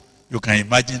Broko. You can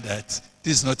imagine that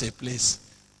this is not a place.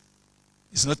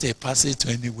 It's not a passage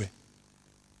to anywhere.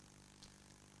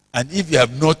 And if you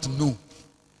have not known,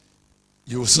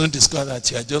 you will soon discover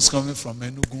that you are just coming from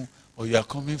Enugu, or you are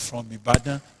coming from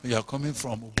Ibadan, or you are coming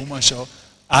from Ogumashaw,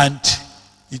 and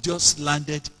you just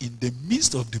landed in the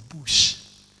midst of the bush.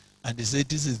 And they say,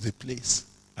 this is the place.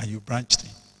 And you branched in.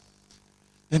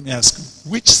 Let me ask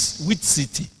you, which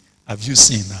city have you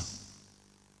seen now?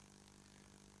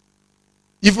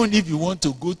 Even if you want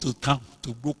to go to town,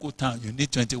 to Boko town, you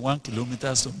need 21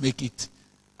 kilometers to make it.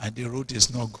 And the road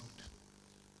is not good.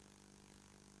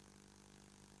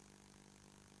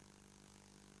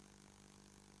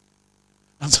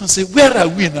 And some say, where are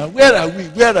we now? Where are we?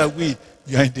 Where are we?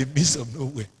 You are in the midst of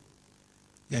nowhere.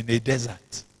 You are in a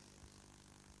desert.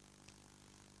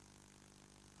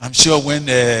 I'm sure when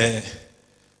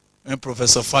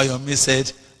Professor Fayomi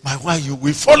said, my wife, you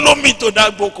will follow me to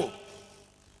that Boko.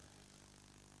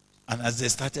 And as they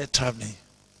started traveling,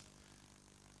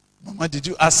 Mama, did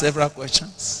you ask several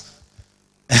questions?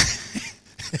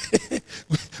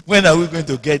 When are we going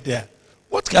to get there?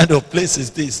 What kind of place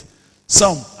is this?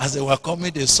 Some, as they were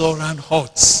coming, they saw round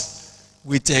huts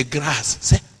with grass.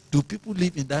 Say, do people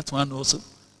live in that one also?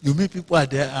 You mean people are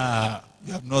there?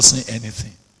 You have not seen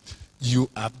anything. You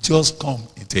have just come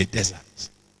into a desert.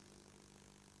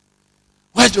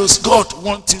 Why does God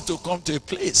want you to come to a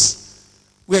place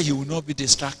where you will not be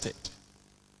distracted?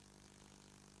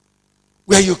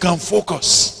 Where you can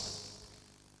focus.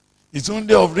 It's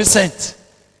only of recent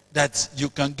that you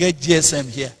can get GSM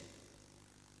here.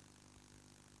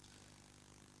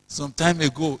 Some time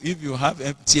ago, if you have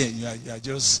MTN, you are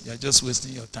just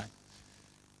wasting your time.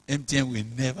 MTN will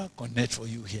never connect for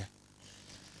you here.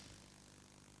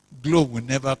 Globe will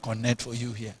never connect for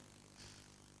you here.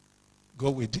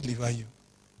 God will deliver you.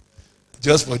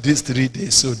 Just for these 3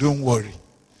 days, so don't worry.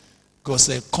 God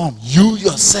said, come, you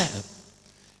yourself,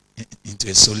 into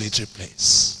a solitary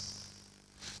place.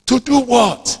 To do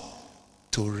what?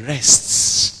 To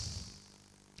rest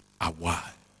a while.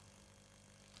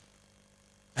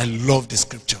 I love the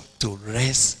scripture. To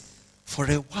rest for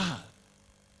a while.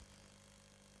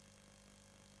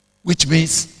 Which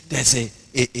means there's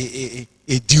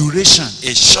a duration,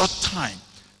 a short time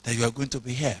that you are going to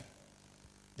be here.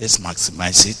 Let's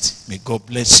maximize it. May God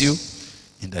bless you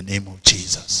in the name of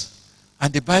Jesus.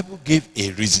 And the Bible gave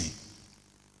a reason.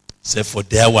 It said, for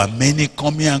there were many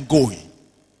coming and going,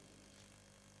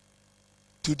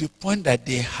 to the point that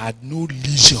they had no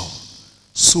leisure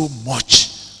so much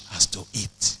as to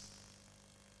eat.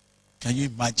 Can you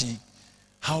imagine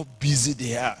how busy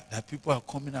they are, that people are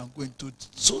coming and going to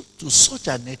such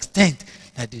an extent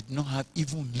that they did not have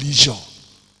even leisure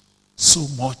so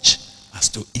much as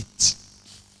to eat.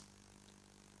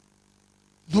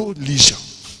 No leisure.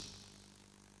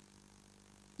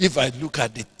 If I look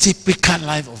at the typical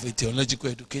life of a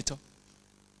theological educator,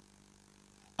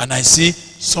 and I see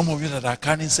some of you that are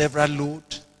carrying several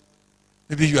loads,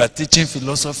 maybe you are teaching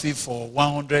philosophy for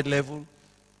 100 level,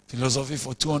 philosophy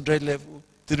for 200 level,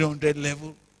 300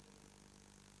 level.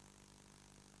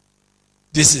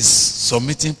 This is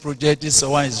submitting project, this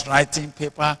one is writing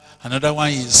paper, another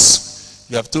one is,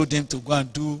 you have told him to go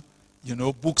and do,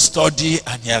 book study,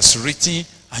 and he has written,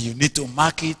 and you need to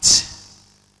mark it,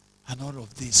 and all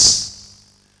of this.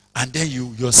 And then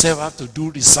you yourself have to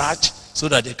do research so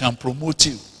that they can promote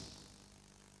you.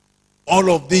 All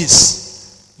of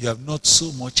this, you have not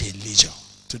so much a leisure,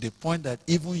 to the point that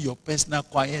even your personal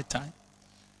quiet time,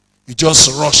 you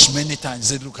just rush many times.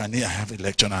 Say, look, I have a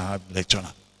lecture now, I have a lecture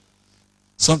now.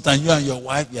 Sometimes you and your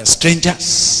wife, you are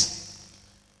strangers.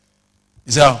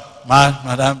 You say, oh,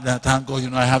 madam, thank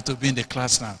God, I have to be in the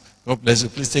class now. God bless you.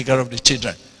 Please take care of the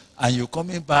children. And you're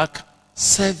coming back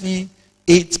 7,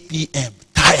 8 p.m.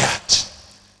 tired.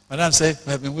 Madam said,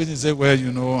 I've been waiting. Say,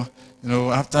 well,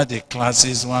 after the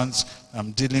classes, once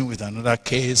I'm dealing with another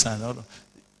case and all.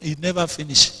 It never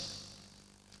finished.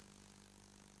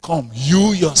 Come,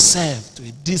 you yourself to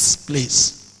this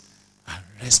place and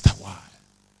rest a while.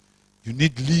 You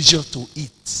need leisure to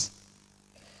eat.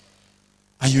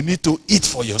 And you need to eat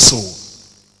for your soul.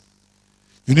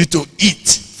 You need to eat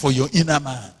for your inner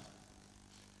man.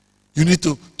 You need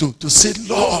to say,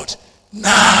 Lord,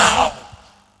 now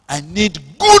I need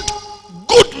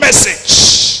good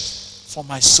message for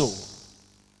my soul.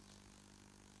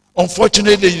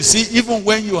 Unfortunately, you see, even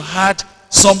when you had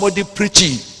somebody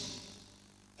preaching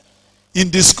in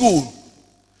the school,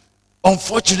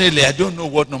 unfortunately, I don't know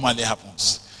what normally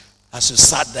happens. As you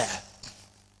sat there,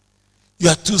 you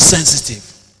are too sensitive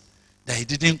that he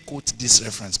didn't quote this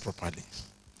reference properly.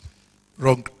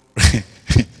 Wrong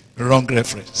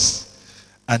reference.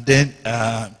 And then,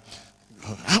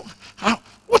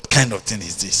 what kind of thing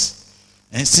is this?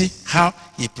 And see how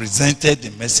he presented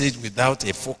the message without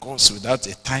a focus, without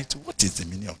a title. What is the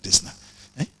meaning of this now?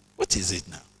 What is it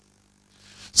now?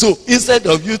 So instead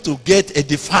of you to get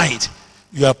edified,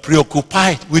 you are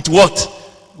preoccupied with what?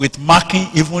 With marking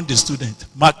even the student,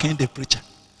 marking the preacher.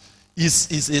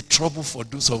 It's a trouble for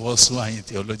those of us who are in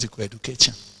theological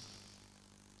education.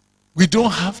 We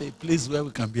don't have a place where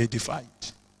we can be edified.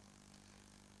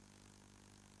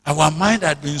 Our mind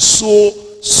had been so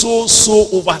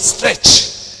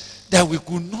overstretched that we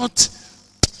could not.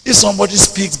 If somebody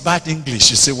speaks bad English,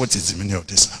 you say, what is the meaning of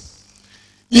this now?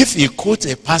 If he quotes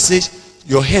a passage,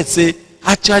 your head say,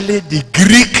 actually the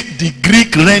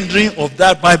Greek rendering of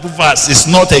that Bible verse is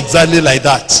not exactly like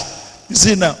that. You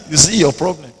see now, you see your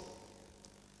problem.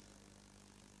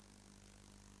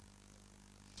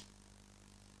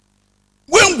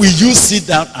 When will you sit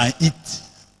down and eat?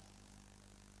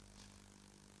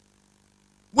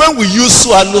 When will you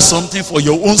swallow something for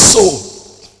your own soul?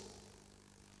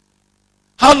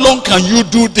 How long can you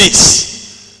do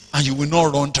this and you will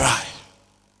not run dry?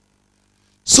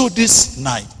 So this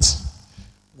night,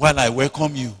 while I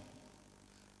welcome you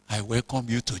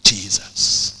to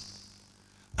Jesus.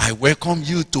 I welcome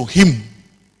you to him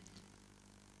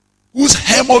whose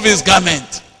hem of his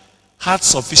garment had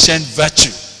sufficient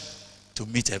virtue to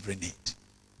meet every need.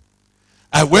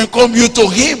 I welcome you to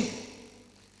him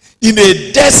in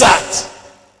a desert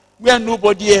where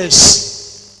nobody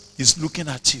else is looking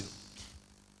at you.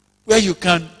 Where you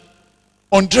can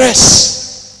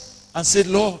undress and say,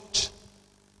 Lord,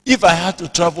 if I had to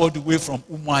travel all the way from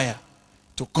Umuahia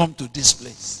to come to this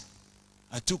place,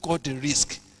 I took all the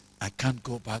risk. I can't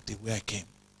go back the way I came.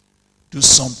 Do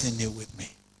something new with me.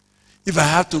 If I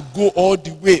have to go all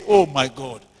the way, oh my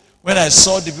God. When I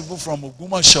saw the people from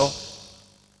Ogbomoso,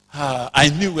 I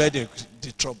knew where the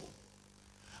trouble.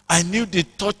 I knew the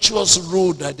tortuous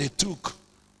road that they took.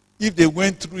 If they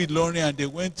went through Ilorin and they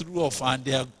went through Ofa and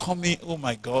they are coming, oh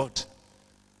my God.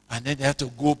 And then they have to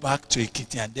go back to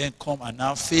Ekiti and then come and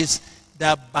now face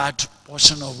that bad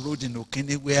portion of road in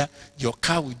Okene where your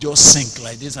car will just sink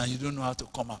like this and you don't know how to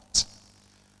come out.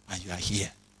 And you are here.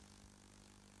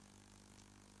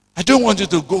 I don't want you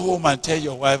to go home and tell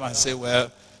your wife and say,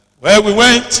 well, where we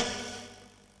went,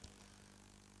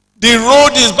 the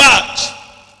road is bad.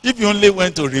 If you only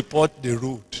went to report the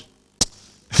road,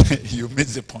 you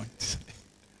missed the point.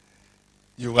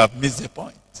 You have missed the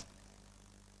point.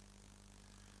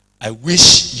 I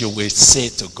wish you will say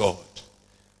to God,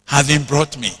 having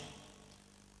brought me,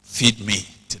 feed me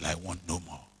till I want no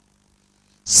more.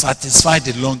 Satisfy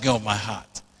the longing of my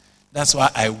heart. That's why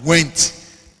I went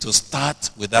to start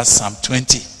with that Psalm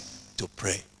 20 to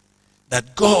pray.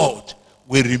 That God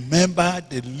will remember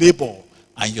the labor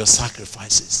and your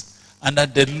sacrifices. And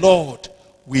that the Lord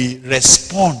will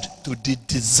respond to the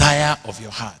desire of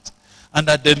your heart. And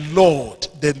that the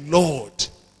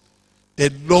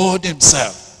Lord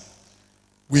himself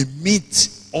will meet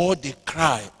all the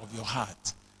cry of your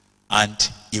heart. And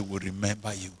he will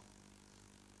remember you.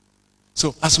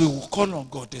 So as we will call on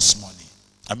God this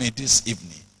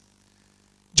evening,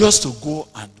 just to go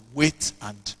and wait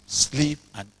and sleep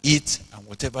and eat and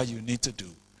whatever you need to do,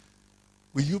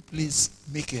 will you please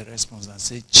make a response and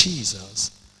say,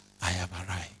 Jesus, I have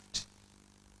arrived.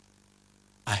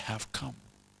 I have come.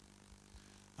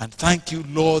 And thank you,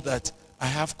 Lord, that I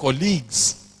have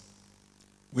colleagues.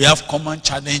 We have common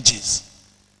challenges.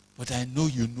 But I know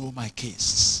you know my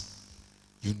case.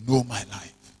 You know my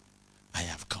life. I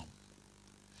have come.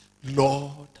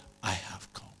 Lord, I have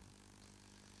come.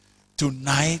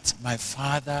 Tonight, my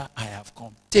Father, I have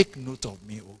come. Take note of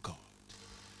me, O God.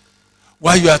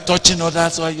 While you are touching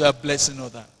others, while you are blessing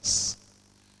others,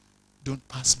 don't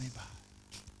pass me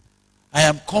by. I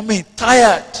am coming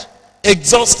tired,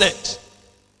 exhausted.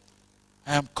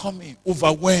 I am coming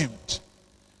overwhelmed.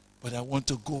 But I want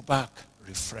to go back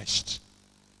refreshed.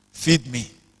 Feed me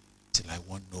till I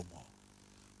want no more.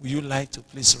 Will you like to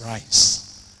please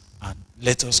rise and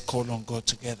let us call on God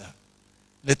together?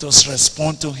 Let us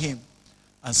respond to him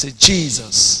and say,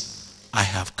 Jesus, I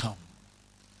have come.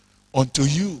 Unto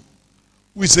you,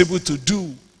 who is able to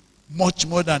do much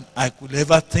more than I could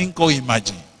ever think or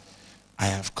imagine, I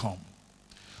have come.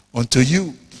 Unto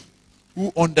you,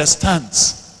 who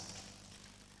understands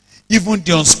even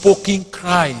the unspoken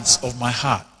cries of my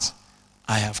heart,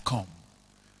 I have come.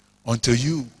 Unto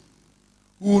you,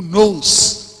 who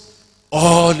knows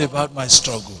all about my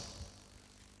struggle,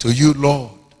 to you,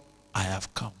 Lord, I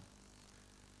have come.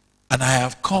 And I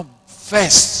have come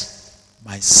first,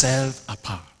 myself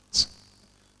apart.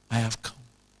 I have come.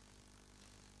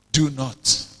 Do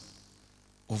not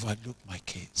overlook my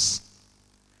case.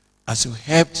 As you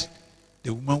helped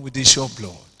the woman with the issue of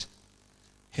blood,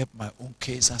 help my own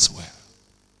case as well.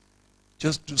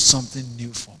 Just do something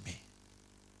new for me.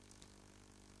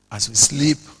 As we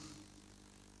sleep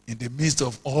in the midst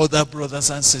of other brothers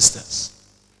and sisters,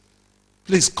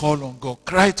 please call on God.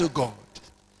 Cry to God.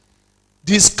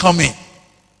 This coming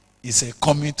is a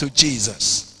coming to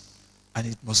Jesus, and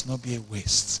it must not be a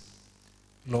waste.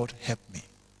 Lord, help me.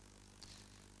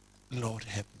 Lord,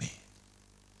 help me.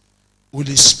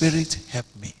 Holy Spirit, help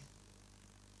me.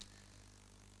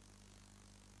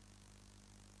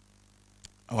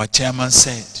 Our chairman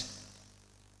said,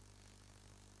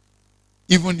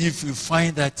 even if you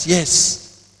find that,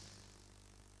 yes,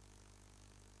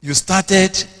 you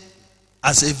started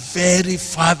as a very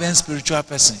fervent spiritual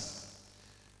person,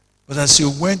 but as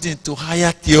you went into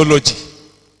higher theology,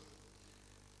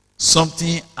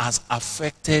 something has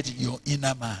affected your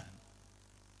inner man.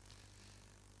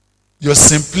 Your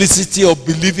simplicity of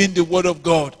believing the word of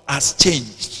God has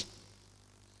changed.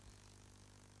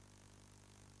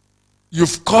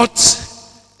 You've caught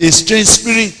a strange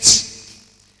spirit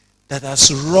that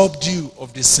has robbed you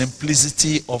of the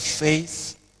simplicity of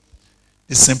faith,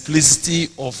 the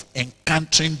simplicity of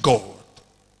encountering God,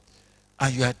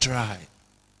 and you are dry.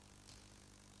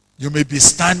 You may be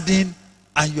standing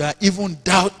and you are even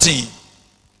doubting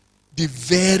the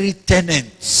very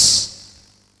tenets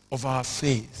of our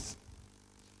faith.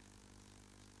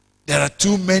 There are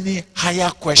too many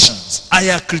higher questions,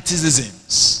 higher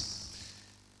criticisms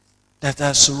that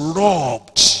has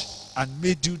robbed and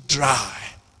made you dry.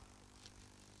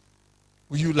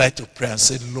 Will you like to pray and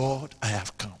say, Lord, I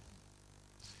have come?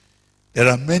 There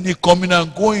are many coming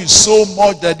and going so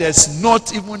much that there's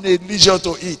not even a leisure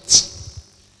to eat.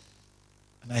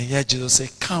 And I hear Jesus say,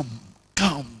 come,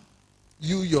 come,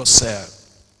 you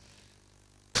yourself,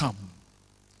 come.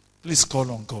 Please call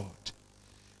on God.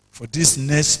 For this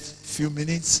next few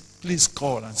minutes, please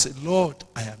call and say, Lord,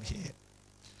 I am here.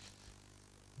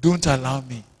 Don't allow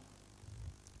me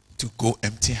to go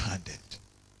empty-handed.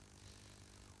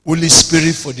 Holy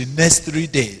Spirit, for the next 3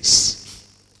 days,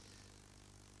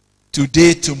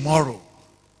 today, tomorrow,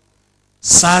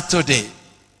 Saturday,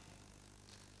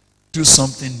 do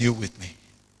something new with me.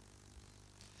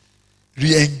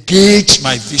 Re-engage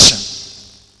my vision.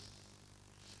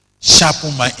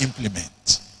 Sharpen my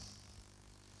implement.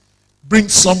 Bring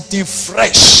something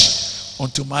fresh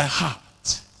onto my heart.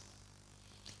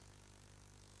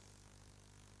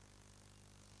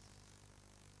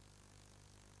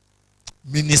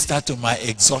 Minister to my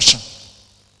exhaustion.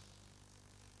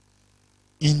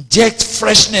 Inject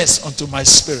freshness onto my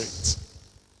spirit.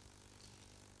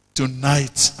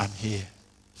 Tonight I'm here.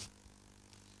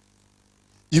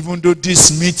 Even though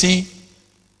this meeting,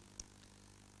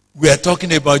 we are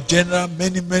talking about general,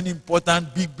 many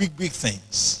important, big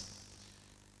things.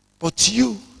 But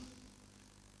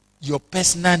your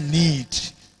personal need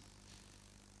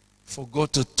for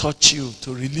God to touch you,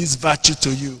 to release virtue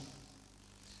to you.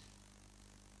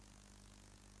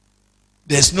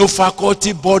 There's no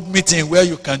faculty board meeting where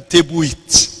you can table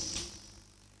it.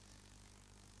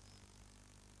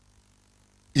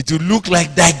 It will look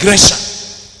like digression.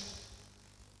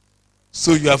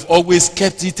 So you have always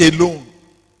kept it alone.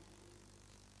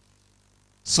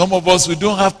 Some of us, we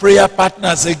don't have prayer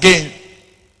partners again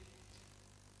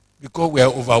because we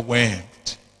are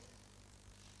overwhelmed.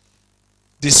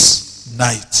 This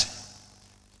night,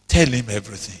 tell him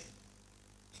everything.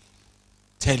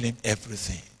 Tell him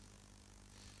everything.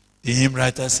 The hymn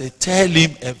writer said, tell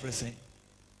him everything.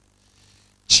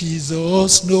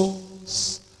 Jesus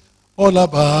knows all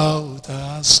about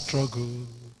our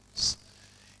struggles.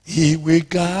 He will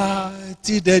guide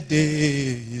till the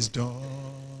day is done.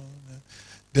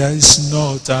 There is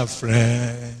not a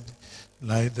friend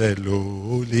like the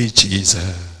lowly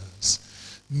Jesus.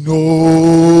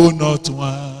 No, not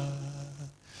one.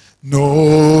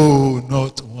 No,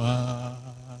 not one.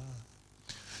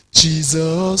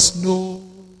 Jesus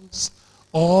knows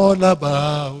all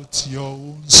about your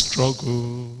own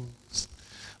struggles,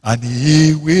 and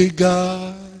he will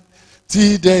guide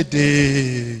till the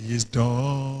day is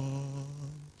done.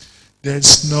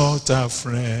 There's not a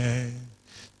friend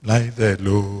like the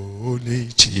lowly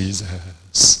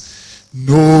Jesus.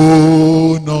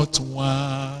 No, not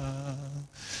one.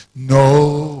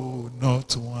 No,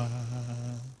 not one.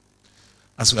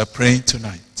 As we are praying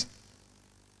tonight,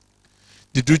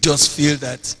 did you just feel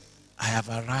that I have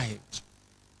arrived?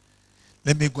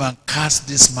 Let me go and cast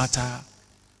this matter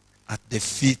at the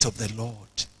feet of the Lord.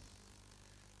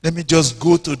 Let me just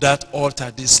go to that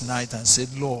altar this night and say,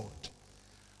 Lord,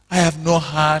 I have not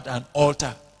had an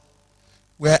altar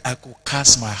where I could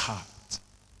cast my heart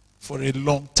for a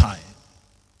long time.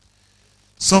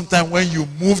 Sometimes when you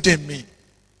moved in me,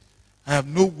 I have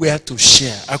nowhere to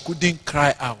share. I couldn't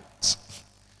cry out.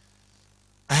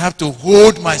 I have to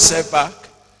hold myself back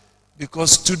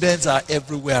because students are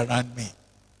everywhere around me.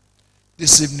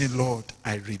 This evening, Lord,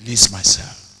 I release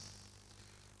myself.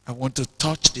 I want to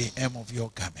touch the hem of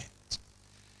your garment.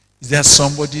 Is there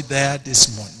somebody there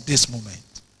this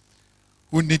moment,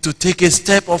 who need to take a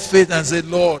step of faith and say,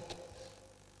 Lord,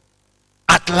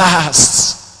 at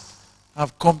last,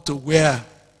 I've come to where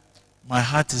my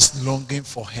heart is longing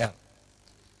for help.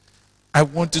 I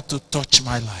want you to touch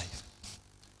my life.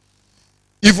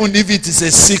 Even if it is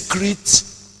a secret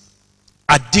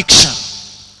addiction,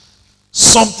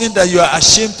 something that you are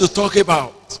ashamed to talk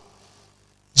about,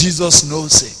 Jesus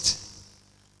knows it.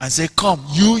 And say, come,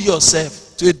 you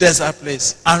yourself, to a desert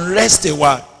place and rest a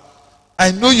while.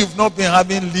 I know you've not been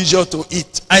having leisure to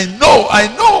eat. I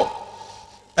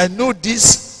know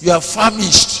this, you are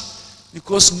famished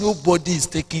because nobody is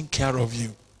taking care of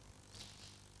you.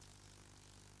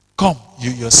 Come, you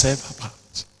yourself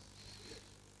apart.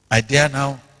 I dare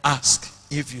now ask,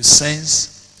 if you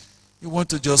sense you want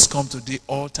to just come to the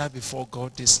altar before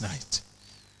God this night,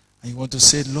 and you want to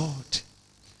say, Lord,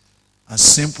 as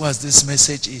simple as this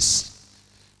message is,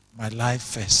 my life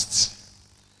first,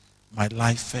 my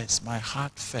life first, my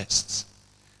heart first,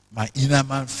 my inner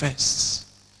man first,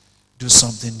 do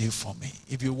something new for me.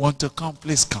 If you want to come,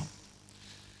 please come.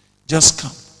 Just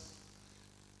come.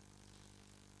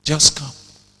 Just come.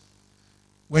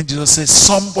 When Jesus says,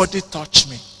 somebody touch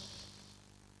me,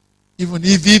 even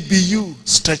if it be you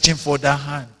stretching for that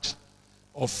hand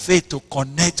of faith to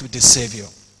connect with the Savior,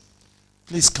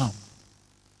 please come.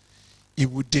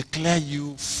 It will declare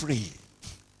you free.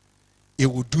 It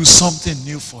will do something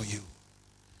new for you.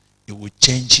 It will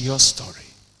change your story.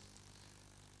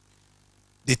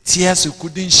 The tears you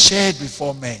couldn't shed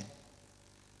before men,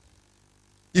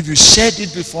 if you shed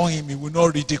it before him, he will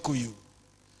not ridicule you.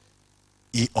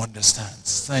 He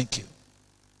understands. Thank you.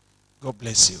 God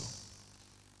bless you.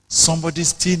 Somebody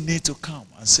still need to come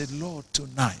and say, Lord,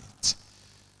 tonight,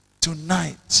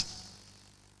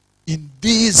 in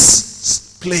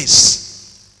this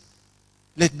place,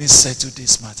 let me settle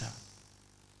this matter.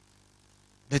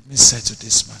 Let me settle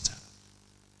this matter.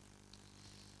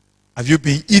 Have you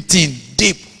been eating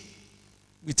deep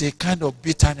with a kind of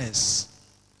bitterness,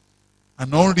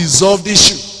 an unresolved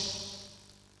issue?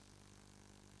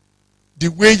 The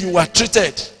way you were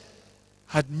treated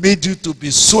had made you to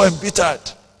be so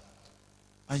embittered,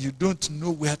 and you don't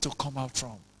know where to come out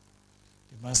from.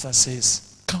 The master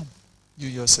says, come, you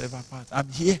yourself apart. I'm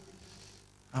here.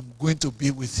 I'm going to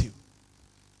be with you.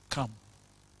 Come.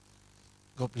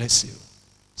 God bless you.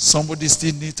 Somebody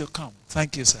still need to come.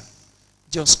 Thank you, sir.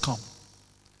 Just come.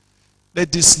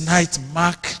 Let this night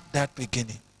mark that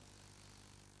beginning.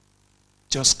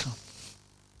 Just come.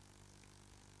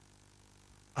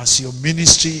 As your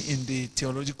ministry in the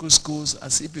theological schools,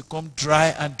 as it become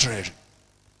dry and dreary,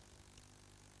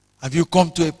 have you come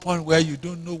to a point where you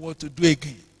don't know what to do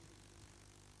again?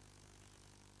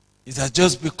 It has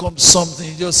just become something.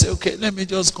 You just say, okay, let me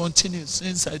just continue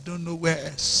since I don't know where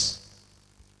else.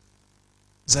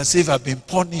 It's as if I've been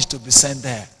punished to be sent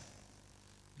there.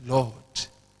 Lord,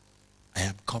 I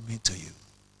am coming to you.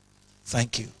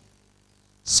 Thank you.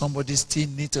 Somebody still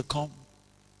need to come.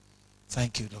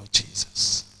 Thank you, Lord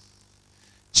Jesus.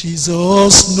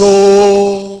 Jesus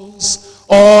knows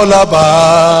all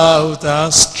about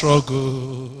our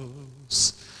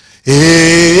struggles.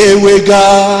 Hey,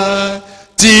 God,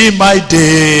 till my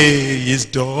day is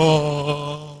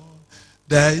done.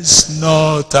 There is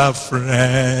not a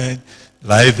friend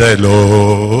like the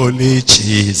lowly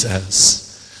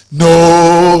Jesus.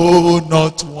 No,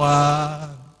 not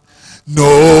one.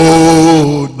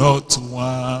 No, not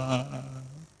one.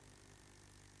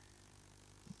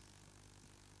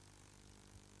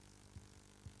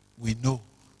 We know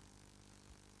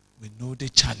the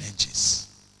challenges.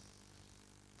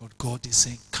 But God is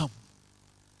saying, come.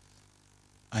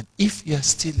 And if you are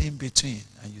still in between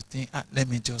and you think, let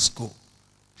me just go,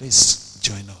 please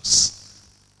join us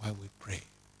while we pray.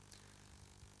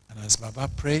 And as Baba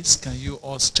prays, can you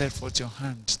all stretch forth your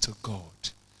hand to God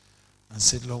and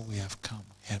say, Lord, we have come.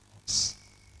 Help us.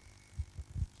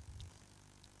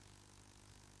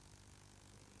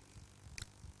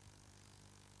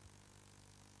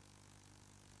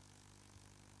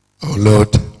 Oh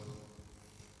Lord,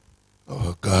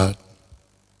 oh God,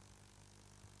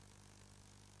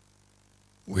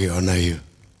 we honor you.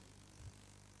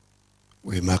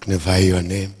 We magnify your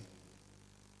name.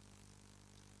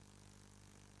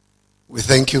 We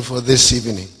thank you for this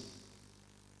evening.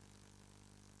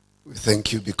 We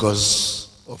thank you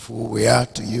because of who we are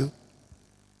to you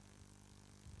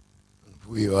and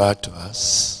who you are to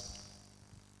us.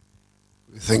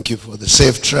 We thank you for the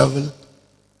safe travel.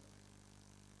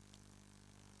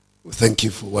 We thank you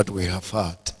for what we have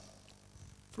heard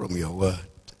from your word.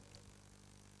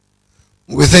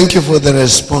 We thank you for the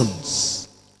response.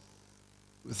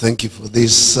 We thank you for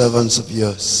these servants of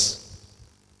yours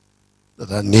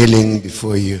that are kneeling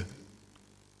before you.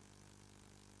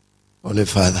 Holy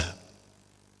Father,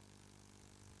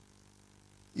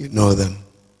 you know them.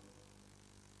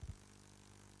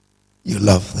 You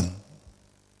love them.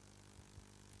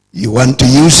 You want to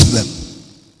use them.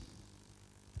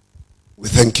 We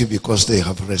thank you because they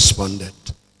have responded.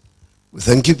 We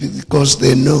thank you because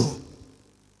they know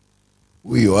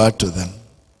who you are to them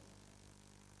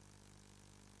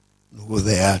and who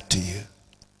they are to you.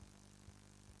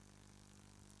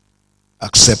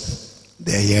 Accept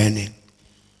their yearning.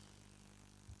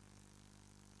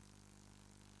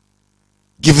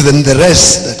 Give them the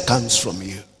rest that comes from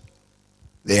you.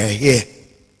 They are here.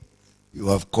 You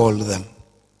have called them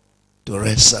to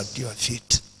rest at your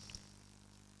feet.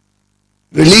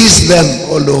 Release them,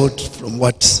 O Lord, from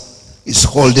what is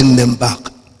holding them back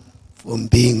from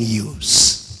being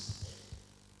used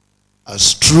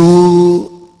as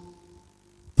true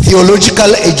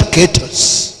theological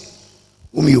educators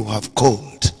whom you have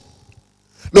called.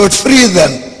 Lord, free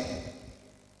them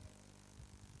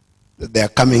that their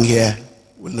coming here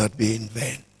will not be in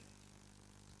vain.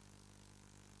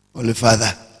 Holy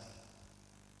Father,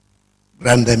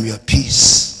 grant them your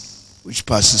peace which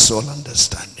passes all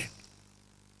understanding.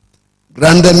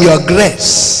 Grant them your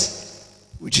grace,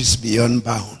 which is beyond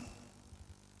bound.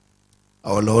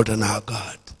 Our Lord and our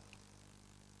God,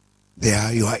 they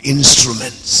are your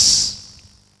instruments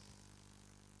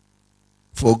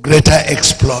for greater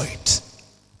exploit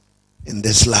in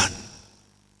this land.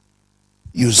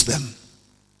 Use them,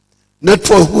 not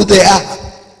for who they are,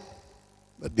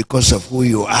 but because of who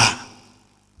you are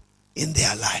in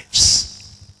their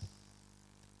lives.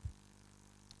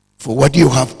 For what you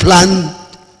have planned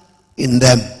in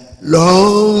them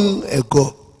long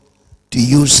ago to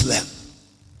use them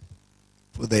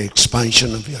for the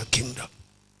expansion of your kingdom.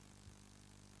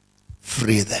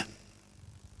 Free them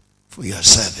for your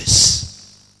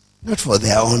service, not for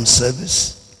their own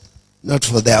service, not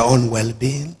for their own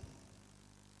well-being,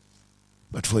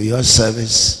 but for your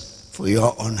service, for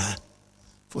your honor,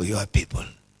 for your people.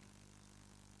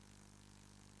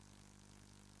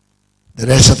 The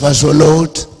rest of us, O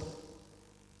Lord,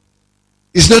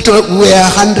 it's not we are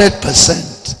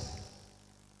 100%.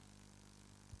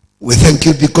 We thank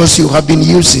you because you have been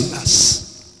using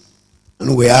us.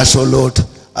 And we ask, O Lord,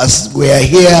 as we are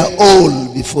here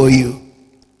all before you,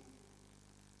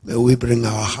 may we bring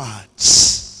our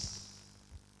hearts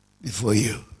before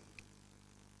you.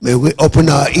 May we open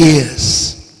our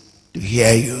ears to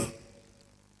hear you.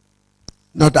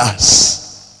 Not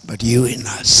us, but you in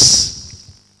us.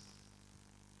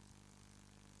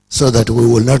 So that we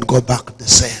will not go back the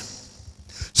same.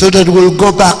 So that we will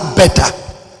go back better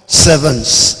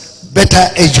servants, better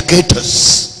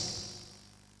educators,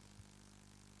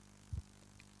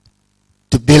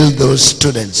 to build those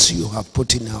students you have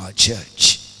put in our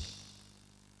church,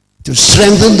 to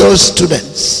strengthen those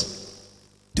students,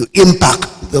 to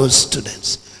impact those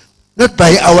students, not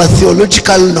by our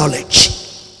theological knowledge,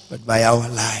 but by our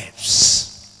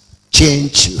lives,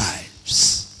 change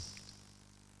lives,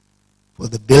 for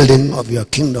the building of your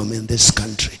kingdom in this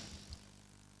country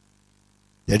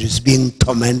that is being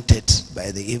tormented by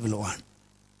the evil one.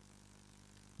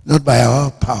 Not by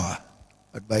our power,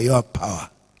 but by your power.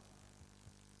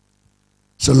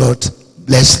 So Lord,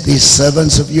 bless these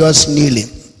servants of yours kneeling.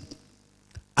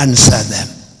 Answer them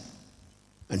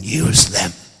and use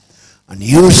them. And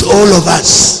use all of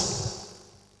us.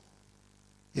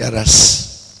 Hear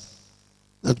us.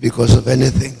 Not because of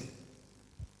anything,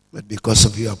 but because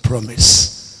of your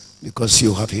promise. Because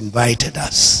you have invited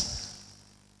us.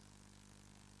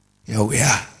 Here we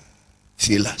are.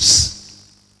 Fill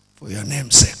us for your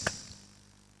name's sake.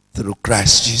 Through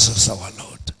Christ Jesus our Lord.